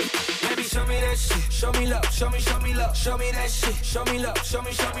the dick. Baby, show me that shit. Show me love. Show me love. Show me that shit. Show me love. Show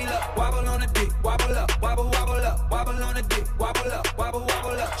me love. Wobble on the dick. Wobble up. Wobble up. Wobble on the dick. Wobble up. Wobble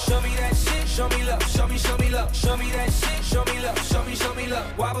up. Show me that shit. Show me love. Show me love. Show me that shit. Show me love. Show me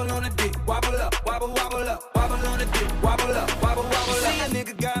love. Wobble on the dick. Wobble up. Wobble up. Wobble on the dick. Wobble up. Wobble up. You see a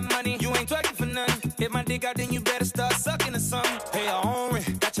nigga got money, you ain't twerking for nothing. Hit my dick out, then you better start sucking or something. Pay your own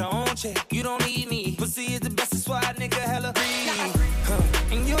rent, got your own check. You don't need me. Pussy is the best, that's why a nigga hella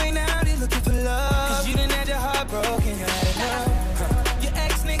free. And you ain't out here looking for love. Cause you done had your heart broken, you had enough. Your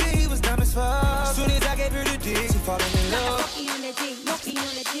ex nigga, he was dumb as fuck. Soon as I gave her the dick, she falling in love. Monkey on the dick, monkey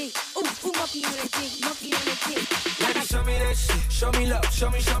on the dick. Ooh, monkey on the dick, monkey on the dick. Baby, show me that shit. Show me love. Show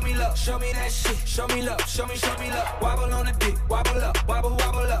me love. Show me that shit. Show me love. Show me love. Wobble on the dick. Wobble up. Wobble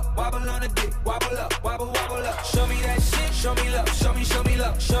up. Wobble on the dick. Wobble up. Wobble up. Show me that shit. Show me love. Show me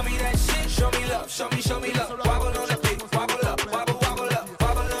love. Show me that shit. Show me love. Show me love. Wobble on the dick. Wobble up. Wobble up.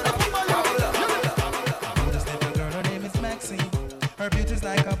 Wobble on the dick. Wobble up. I know this little girl, her name is Maxine. Her beauty's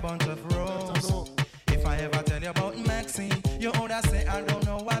like a bunch of roses. If I ever tell you about Maxine, you would say I don't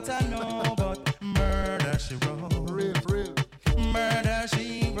know what I know, but murder she wrote. Real. Murder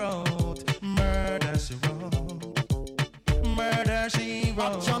she wrote. Murder she wrote. Murder she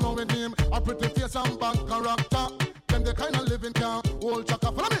wrote. Action on with him, a pretty face and bad character. Them the kind of living can hold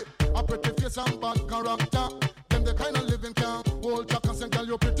chaka. Follow me. A pretty face and bad character. Them the kind of living can hold chaka. Say, girl,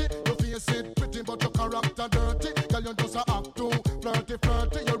 you pretty, your face it pretty, but your character dirty. Girl, you just a act too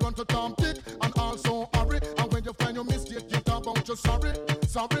flirty. You run to Tom Dick and also hurry. And when you find your mistake, you talk about you sorry.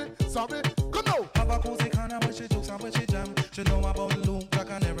 Come now. Have a cozy corner where she jokes and where she jam. She know about Luke, Jack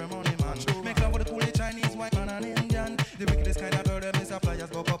and every money man. Make love with a coolie Chinese, white man and Indian. The wickedest kind of girl, them is a flyers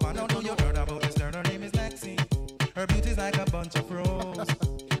go up and down. You heard about this girl, her name is Maxine. Her beauty's like a bunch of roses.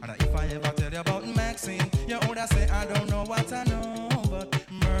 And if I ever tell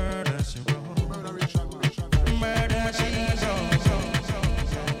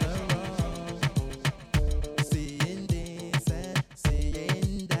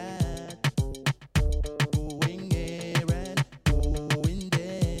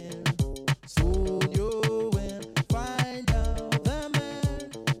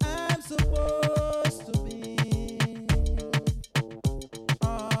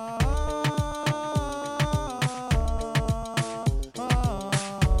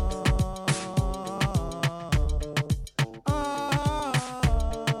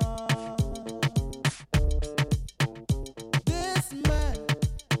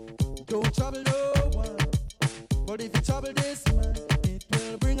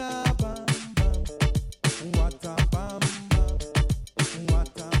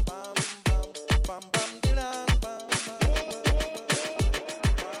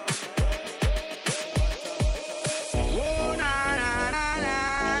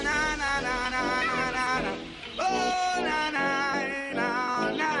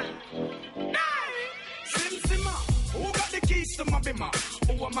bima.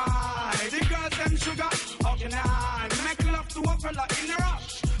 Who am I? The girls them sugar. How can I make love to a fella in a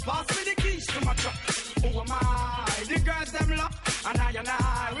rush? Pass me the keys to my truck. Who am I? The girls them lock. And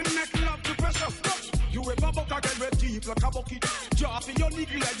I, we make love to pressure. You ever buck again with deep like a bucket. Drop in your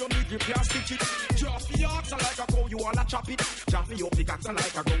nigga like your nigga plastic it. Drop your oxen like a cow, you wanna chop it. Drop your pickaxe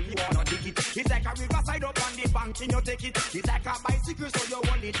like a gun, you wanna dig it. It's like a riverside up on the bank and you take it. It's like a bicycle so you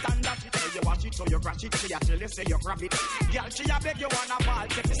want it and that it. So you watch it, so you crash it, so you tell it, so you grab it. Girl, she a beg you wanna ball,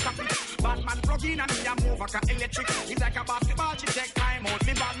 take it, stop it. Batman plug in and me a move like a electric. It's like a basketball, she take time out,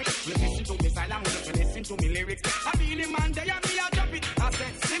 me ball me. You listen to me silent, you listen to me lyrics. I feel the man there and me a drop it. I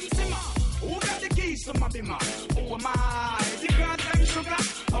said, sim simma. Who got the keys to my bima? Who am I? The girls them sugar.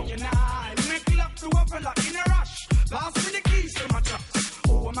 How can I make love to a fella in a rush? Pass me the keys to my trucks.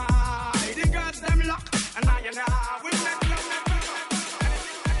 Who am I? The girls them lock. And I, we make love.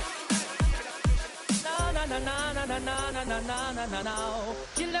 Na na na na na na na na na na na.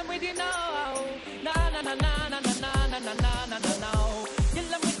 Kill them with you now. Na na na na na na na na na na na na. Kill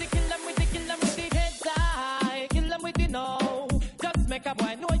them with the, kill them with the, kill them with the heads high. Kill them with the no. Just make a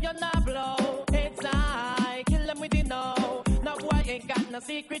boy know you're not blow. Heads high. Kill them with the no. No boy ain't got no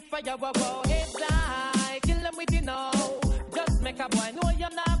secret for your wow. Heads high. Kill them with the no. Just make a boy know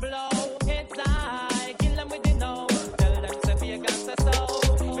you're not blow. Heads high. Kill them with the no. Tell them to be a gangster so.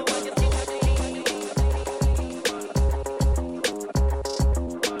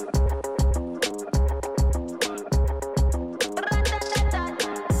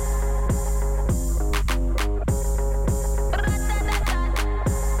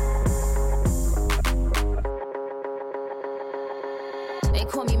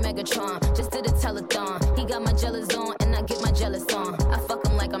 Just did a telethon. He got my jealous on, and I get my jealous on. I fuck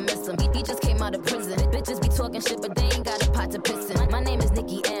him like I miss him. He just came out of prison. Bitches be talking shit, but they ain't got a pot to piss in. My name is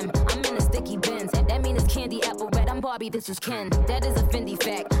Nikki M. I'm in a sticky Benz. That mean it's candy apple red. I'm Barbie, this is Ken. That is a Fendi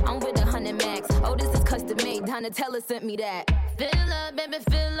fact. I'm with 100 max. Oh, this is custom made. Donatella sent me that. Fill up, baby,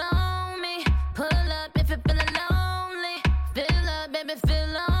 fill on me. Pull up if you're feeling lonely. Fill up, baby,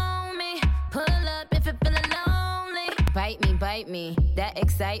 fill on me. Pull up if you're feeling lonely. Bite me, that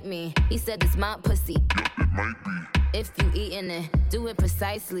excite me. He said it's my pussy. It might be. If you eatin' it, do it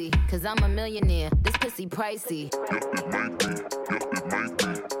precisely. Cause I'm a millionaire, this pussy pricey. It might be. It might be.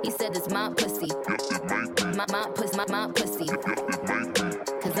 He said it's my pussy. It might be. My pussy. It might be.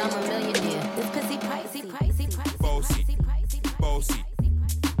 Cause I'm a millionaire, this pussy pricey. Bossy.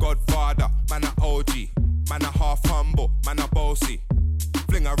 Godfather, man a OG. Man a half humble, man a bossy.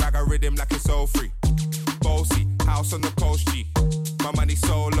 Fling a rag a rhythm like it's all free. Bossy, house on the coast G. My money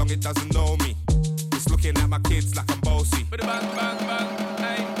so long it doesn't know me. It's looking at my kids like I'm bossy. Bang, bang, bang,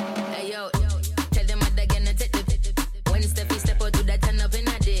 hey. Hey yo, tell them what they're gonna take the. When step out, do that turn up in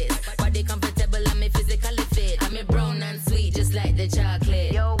a dish. Body comfortable, I'm physically fit. I'm a brown and sweet, just like the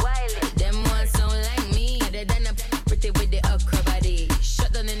chocolate. Yo, Wiley, them ones don't like me. Other than a pretty with the okra body.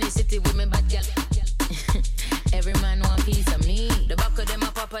 Shut down in the city with me bad girl. Every man want piece of me. The back of them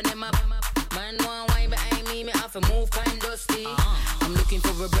up, and them up. Man want wine behind me have to move kind dusty. I'm looking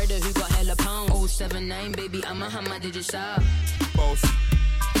for a brother who got hella pounds. 079, baby, I'm a hammer, did you shop? Bossy.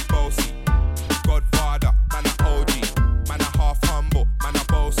 Godfather, man a OG. Man a half humble, man a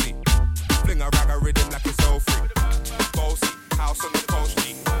bossy. Fling a rag a rhythm like it's all free. Bossy, house on the coast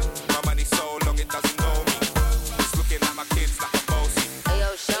G. My money so long it doesn't know me. It's looking at my kids like I'm bossy. Hey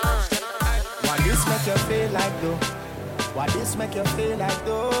yo, Sean. Why this make you feel like though? Why this make you feel like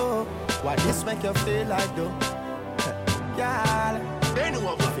though? Why this make you feel like though? Girl, they know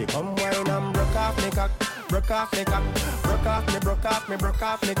what we come wine and broke off me cock, broke off me cock, broke off me cock. If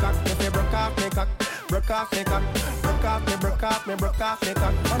you broke off me cock, broke off me cock, broke off me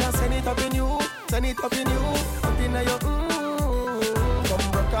cock. Wanna send it up in you, up in your come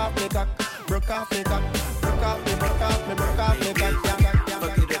broke off me cock, broke off me cock, broke off me cock.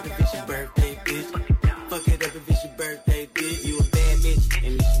 Fuck it up if it's your birthday, bitch. Fuck it up if it's your birthday, bitch. You a bad bitch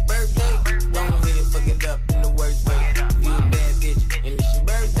and it's your birthday. Go ahead, fuck it up in the worst way. You a bad bitch and it's your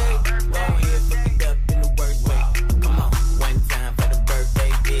birthday. Go ahead, fuck it up in the worst way. Come on, one time for the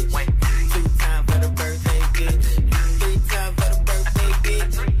birthday, bitch. 2 times for the birthday, bitch. 3 times for the birthday,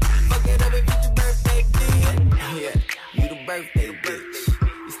 bitch. Fuck it up if it's your birthday, bitch. Yeah, you the birthday, bitch.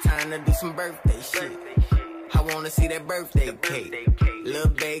 It's time to do some birthday shit. I wanna see that birthday cake. Lil'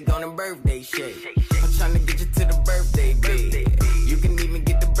 bag on the birthday shake. I'm tryna get you to the birthday bed. You can even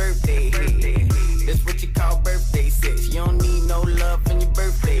get the birthday head. That's what you call birthday sex. You don't need no love in your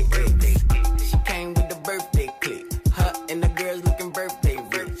birthday ex. She came with the birthday click. Her and the girls looking birthday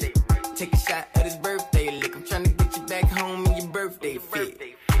rich. Take a shot at his birthday lick. I'm tryna get you back home in your birthday fit.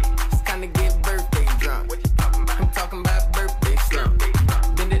 It's time to get birthday drunk. I'm talking about birthday slump.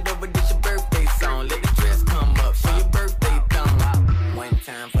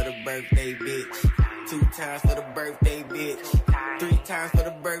 times for the birthday, bitch. 3 times for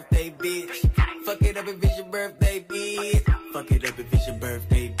the birthday, bitch. Fuck it up if it's your birthday, bitch. Fuck it up if it's your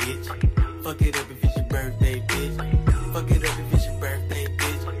birthday, bitch. Fuck it up if it's your birthday, bitch. Fuck it up if it's your birthday,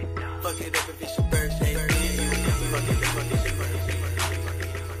 bitch. Fuck it up if it's your birthday, bitch. Fuck it up if it's your birthday.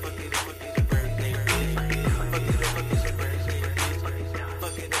 Fuck it up if it's your birthday, bitch. Fuck it up if it's your birthday, bitch.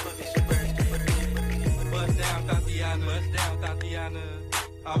 Fuck it up if it's your birthday. Bust down, Tatiana. Bust down, Tatiana.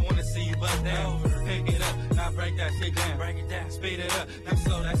 I wanna see you bust down. Pick it up, now break that shit down. Break it down, speed it up, now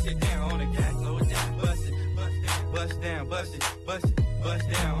slow that shit down on the gas. Slow it down, bust it, bust down, bust it, bust it, bust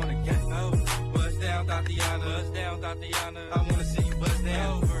down on the gas. Oh, bust down, Tatiana. Bust down, Tatiana. I wanna see you bust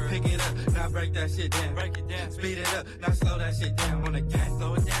down. Pick it up, now break that shit down. Break it down, speed it up, now slow that shit down on the gas.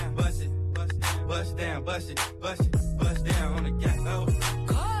 Slow it down, bust it, bust down, bust it, bust it, bust down on the gas. Oh.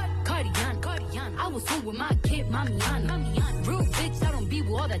 I was home with my kid, Mamiana. Real bitch, I don't be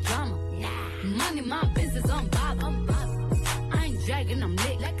with all that drama. Money, my business, I'm bob. I ain't dragging, I'm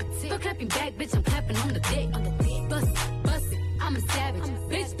lit. But clapping back, bitch, I'm clapping on the dick. Bust it, I'm a savage.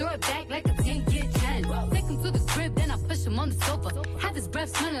 Bitch, throw it back like a 10-year challenge. Take him to the crib, then I push him on the sofa. Have his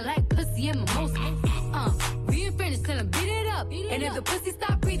breath smelling like pussy and mimosa. We ain't finished till I beat it up. And if the pussy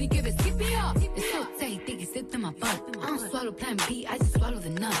stop breathing, give it skip it up. It's so tight, think it's slipped in my butt. I don't swallow plan B, I just swallow the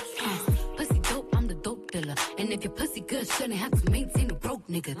nuts. Pussy dope, I'm the dope dealer. And if your pussy good, shouldn't have to maintain a broke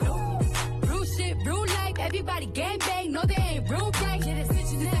nigga. Real shit, real life, everybody gang bang. No, they ain't real right.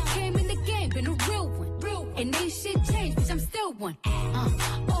 Since I came in the game, been a real one. And ain't shit changed, bitch, I'm still one.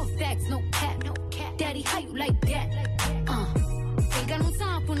 All facts, no cap. Daddy, how you like that? Ain't got no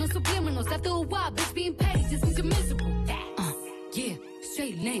time for no subliminals. After a while, bitch, being paid just means you're miserable. Yeah,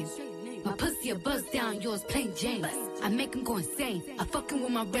 straight lane. My pussy a buzz down, yours plain Jane. I make him go insane. I fucking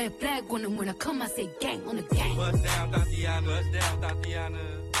with my red flag on him. When I come, I say gang on the gang. Bust down, Tatiana. Bust down, Tatiana.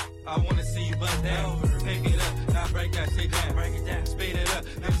 I wanna see you bust down. Pick it up, now break that shit down. Break it down, speed it up,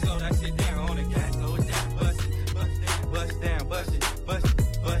 now slow that shit down on the gas. Slow it down, bust it, bust down, bust it, bust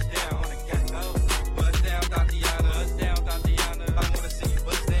down on the gas. Oh, bust down, Tatiana. Bust down, Tatiana. I wanna see you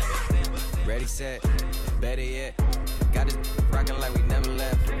bust down. Ready, set, better yet. Got it rockin' like we never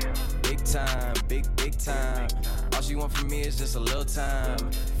left. Big time, big time. All she want from me is just a little time.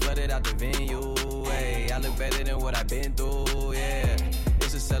 Flooded out the venue, hey. I look better than what I've been through, yeah.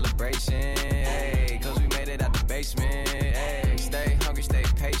 It's a celebration, hey. Cause we made it out the basement, hey. Stay hungry, stay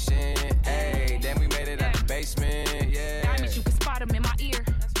patient, hey. Then we made it out the basement, yeah. Diamonds, you can spot them in my ear.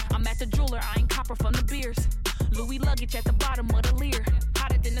 I'm at the jeweler, I ain't copper from the beers. Louis luggage at the bottom of the Lear.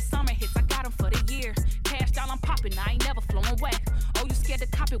 Hotter than the summer hits, I got them for the year. Cash down, I'm popping, I ain't never flowing whack. Oh, you scared to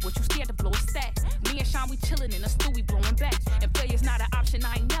cop it, what you scared to blow a stack? Me and Sean, we chillin' in the stew, we blowing back. And failure's not an option,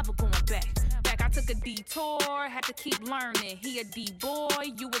 I ain't never going back. I took a detour, had to keep learning. He a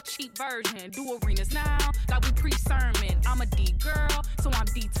D-boy, you a cheap version. Do arenas now, like we pre-sermon. I'm a D-girl, so I'm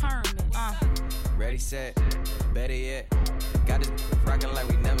determined. Ready, set, better yet. Got it rockin' like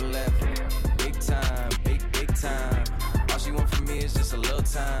we never left. Big time, big time. All she want from me is just a little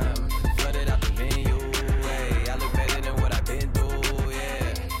time. Flooded out the venue, hey. I look better than what I've been through,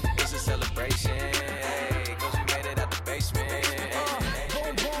 yeah. It's a celebration, hey. Cause we made it out the basement.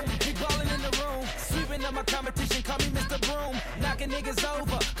 My competition, call me Mr. Broom. Knocking niggas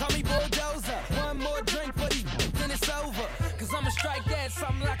over, call me Bulldozer. One more drink for these then it's over. Cause I'ma strike that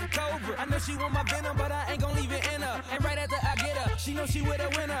something like a cobra. I know she want my venom, but I ain't gon' leave it in her. And right after I get her, she know she with a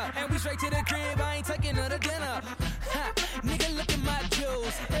winner. And we straight to the crib, I ain't taking her to dinner. Ha, nigga, look at my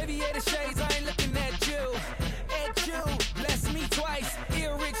jewels. Aviator shades, I ain't looking at you. At you, bless me twice.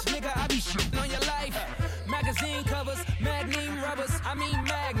 Ear rich nigga, I be shitting on your life. Magazine covers, magnum rubbers, I mean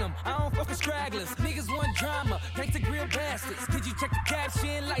magnum. I don't fuck with stragglers. Niggas want drama, thanks to grill bastards. Did you check the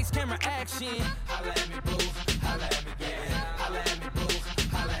caption? Lights, camera, action. Holla at me, boo. Holla at me, yeah. Holla at me, boo.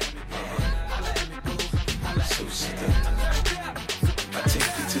 Holla at me, yeah. Holla at me, boo. Holla at me, yeah. I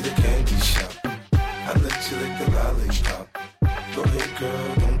take you to the candy shop. I let you lick the lollipop. Go ahead,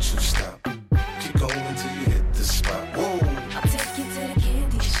 girl, don't you stop. Keep going till you hit the spot. Whoa. I'll take you to the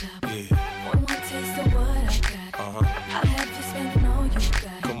candy shop. Yeah. One more taste of what I got. I'll have you spending all you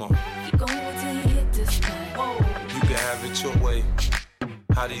got. Come on. Keep going till you hit the spot. Whoa. You can have it your way.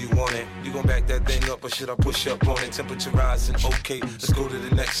 How do you want it? You gon' back that thing up or should I push up on it? Temperature rising, okay, let's go to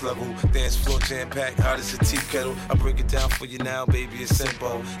the next level. Dance floor jam-packed, hot as a tea kettle. I break it down for you now, baby, it's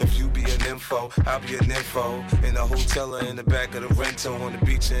simple. If you be an info, I'll be an info. In a hotel or in the back of the rental, on the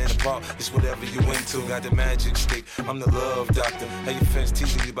beach or in the park, it's whatever you into. Got the magic stick, I'm the love doctor. How your fence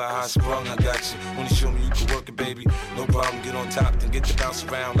teasing you about how I sprung, I got you. Wanna show me you can work it, baby? No problem, get on top, then get to bounce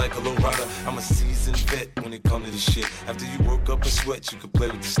around like a low rider. I'm a seasoned vet when it comes to this shit. After you work up a sweat, you can play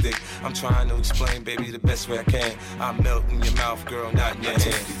with with the stick. I'm trying to explain, baby, the best way I can. I melt in your mouth, girl, not in your hand. I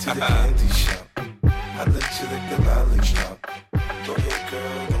take you to the candy shop. I let you lick the lollipop. Go ahead,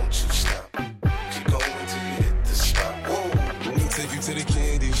 girl, don't you stop. Keep going till you hit the spot. Whoa. Let me take you to the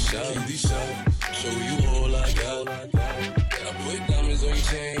candy shop. Show you all I got. Gotta put diamonds on your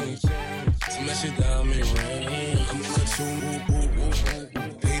chain to match your diamond ring. I'm gonna let you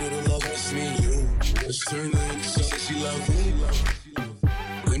pay to the love that's me and you. Let's turn it into something she loves me.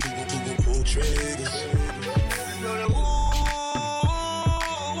 Then we go pull triggers.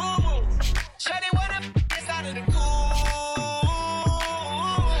 Shawty wanna inside of the cool.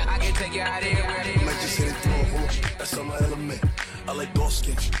 I can take you out of here. Might just hit it through a hole. That's on my element. I like dark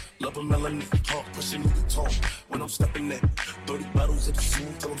skin, love a melanin, talk pushing me the tone. When I'm stepping in, 30 bottles of the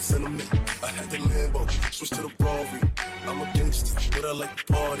scene till I'm sentiment. I had the Lambo, switch to the Ferrari. I'm a gangster, but I like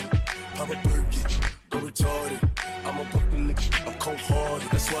to party. Pop a burger, go retarded. I'm a Brooklyn nigga, I'm cold-hearted.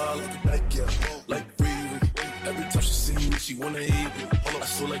 That's why I like the night girl, like Riri. Every time she see me, she wanna eat me. I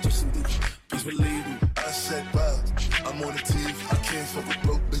feel like Justin Bieber, please believe me. I said vibes, I'm on the TV. I can't fuck with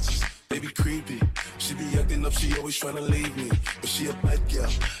broke bitches, they be creepy. She be acting up, she always tryna leave me. But she a bad girl,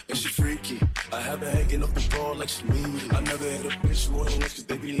 and she freaky. I have her hanging up the ball like she mean me. I never had a bitch more than once cause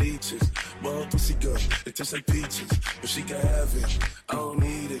they be leeches. But her pussy good, it tastes like peaches. But she can have it, I don't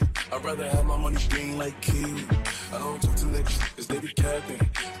need it. I'd rather have my money green like kiwi. I don't talk to niggas, cause they be capping.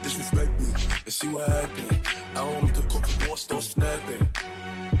 Disrespect me, and see what happen. I don't make a cook the boss, start snapping.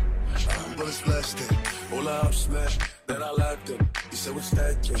 But it's blasting, all I have smacked, that I lapped him. He said what's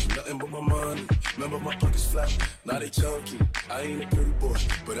that, King? Nothing but my money. Remember my pockets flat, now they chunky. I ain't a pretty boy,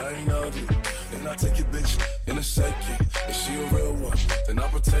 but I ain't ugly. And I take your bitch in a second. If she a real one, then I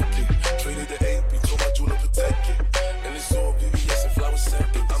protect it. Traded the AP, told my jeweler protect it. And it's all VVS and flower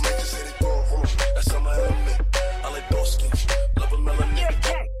second. I might just hit it through a hole, that's on my element. I like dark skins, love a melanin.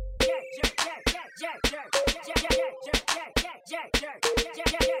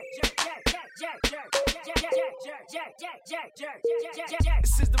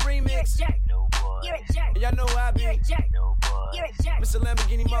 This is the remix. Y'all know who I be. Mr.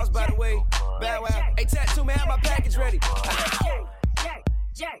 Lamborghini Moss, by the way. Bow wow. Hey, Tattoo, man, have my package ready.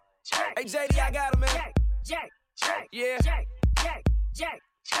 Hey, JD, I got him, man. Yeah.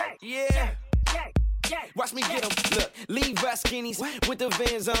 Yeah. Watch me get 'em, look, Levi's skinnies with the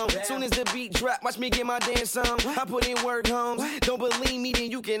Vans on. Soon as the beat drop, watch me get my dance on. I put in work, homes. Don't believe me,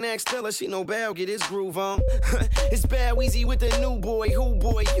 then you can ask Stella. She know Bow, get his groove on. It's Bow Weezy with the new boy. Who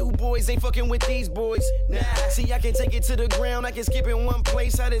boy? You boys ain't fucking with these boys. Nah, see, I can take it to the ground. I can skip in one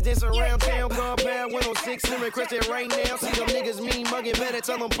place. I just dance around town. Call Bow 106, and request it right now. See them niggas mean mugging, better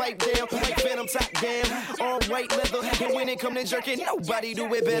tell them pipe down. Like Phantom top down, all white leather. And when it come to jerking, nobody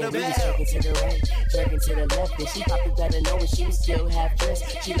do it better. Jerking to the right, jerking to the left, and she popped it better know when she was still half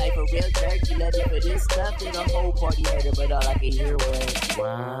dressed. She like a real jerk, she love it for this stuff. And the whole party heard her, but all I could hear was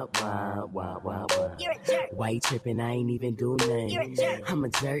wah, wah, wah, wah, wah. Why you tripping? I ain't even do nothing. I'm a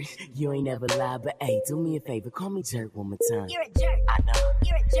jerk, you ain't never lie, but hey, do me a favor, call me jerk one more time. You're a jerk. I know.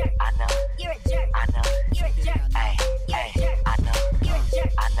 You're a jerk. I know. You're a jerk. I know. You're a jerk. Hey, hey, I know. You're a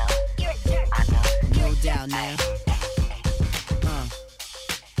jerk. I know. You're a jerk. I know. No doubt now.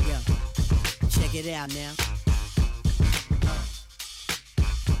 Check it out now.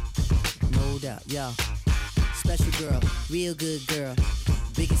 No doubt, yo. Special girl, real good girl.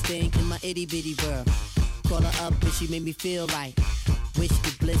 Biggest thing in my itty bitty world. Call her up and she made me feel right. Wish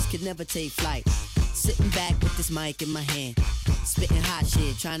the bliss could never take flight. Sitting back with this mic in my hand. Spitting hot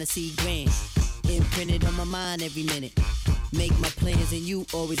shit, trying to see grand. Imprinted on my mind every minute. Make my plans and you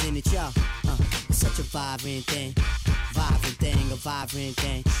always in it, y'all. It's such a vibrant thing. Vibrant thing, a vibrant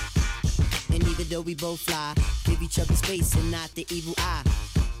thing. And even though we both fly, give each other space and not the evil eye.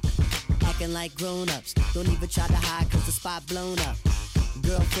 Acting like grown-ups, don't even try to hide cause the spot blown up.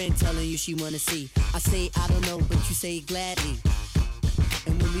 Girlfriend telling you she wanna see. I say I don't know, but you say gladly.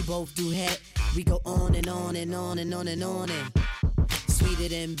 And when we both do head, we go on and on and on and on and on and sweeter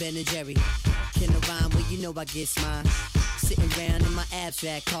than Ben and Jerry. Can I rhyme? Well, you know I get mine. Sitting around in my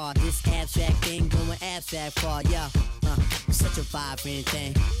abstract car. This abstract thing going abstract far, yeah. It's such a vibrant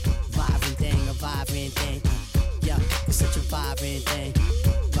thing. Vibrant thing, a vibrant thing. Yeah, it's such a vibrant thing.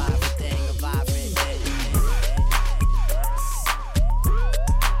 Vibrant thing, a vibrant thing.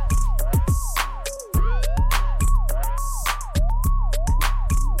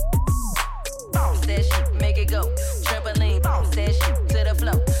 Bounce that shit, make it go. Trampoline, bounce that shit to the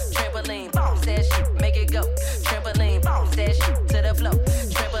floor. Trampoline, bounce that shit, make it go. Trampoline, bounce that shit to the floor.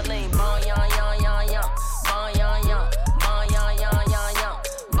 Trampoline, bon yon yon yon yon, bon yon yon, bon yon yon yon yon,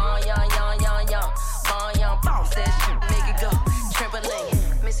 bon yon yon yon yon, bon yon, bounce that shit, make it go.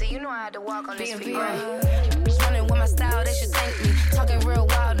 Trampoline. had to walk on this feet. Running with my style, they should thank me. Talking real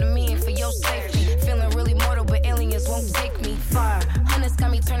wild to me and for your safety. Feeling really mortal, but aliens won't take me far. Hunters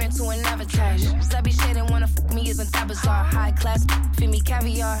got me turning to an avatar. Stubby shit and wanna fuck me isn't that bizarre. High class, feed me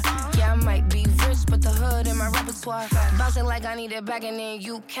caviar. Yeah, I might be rich, but the hood in my repertoire. Bouncing like I need it back and then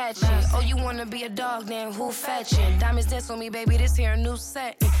you catch it. Oh, you wanna be a dog, then who fetching? Diamonds dance on me, baby, this here a new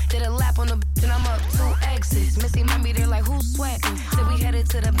set. Did a lap on the and I'm up 2 exits. Missy my meter like who's sweating. Said we headed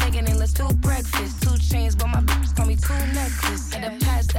to the bacon and let's do breakfast.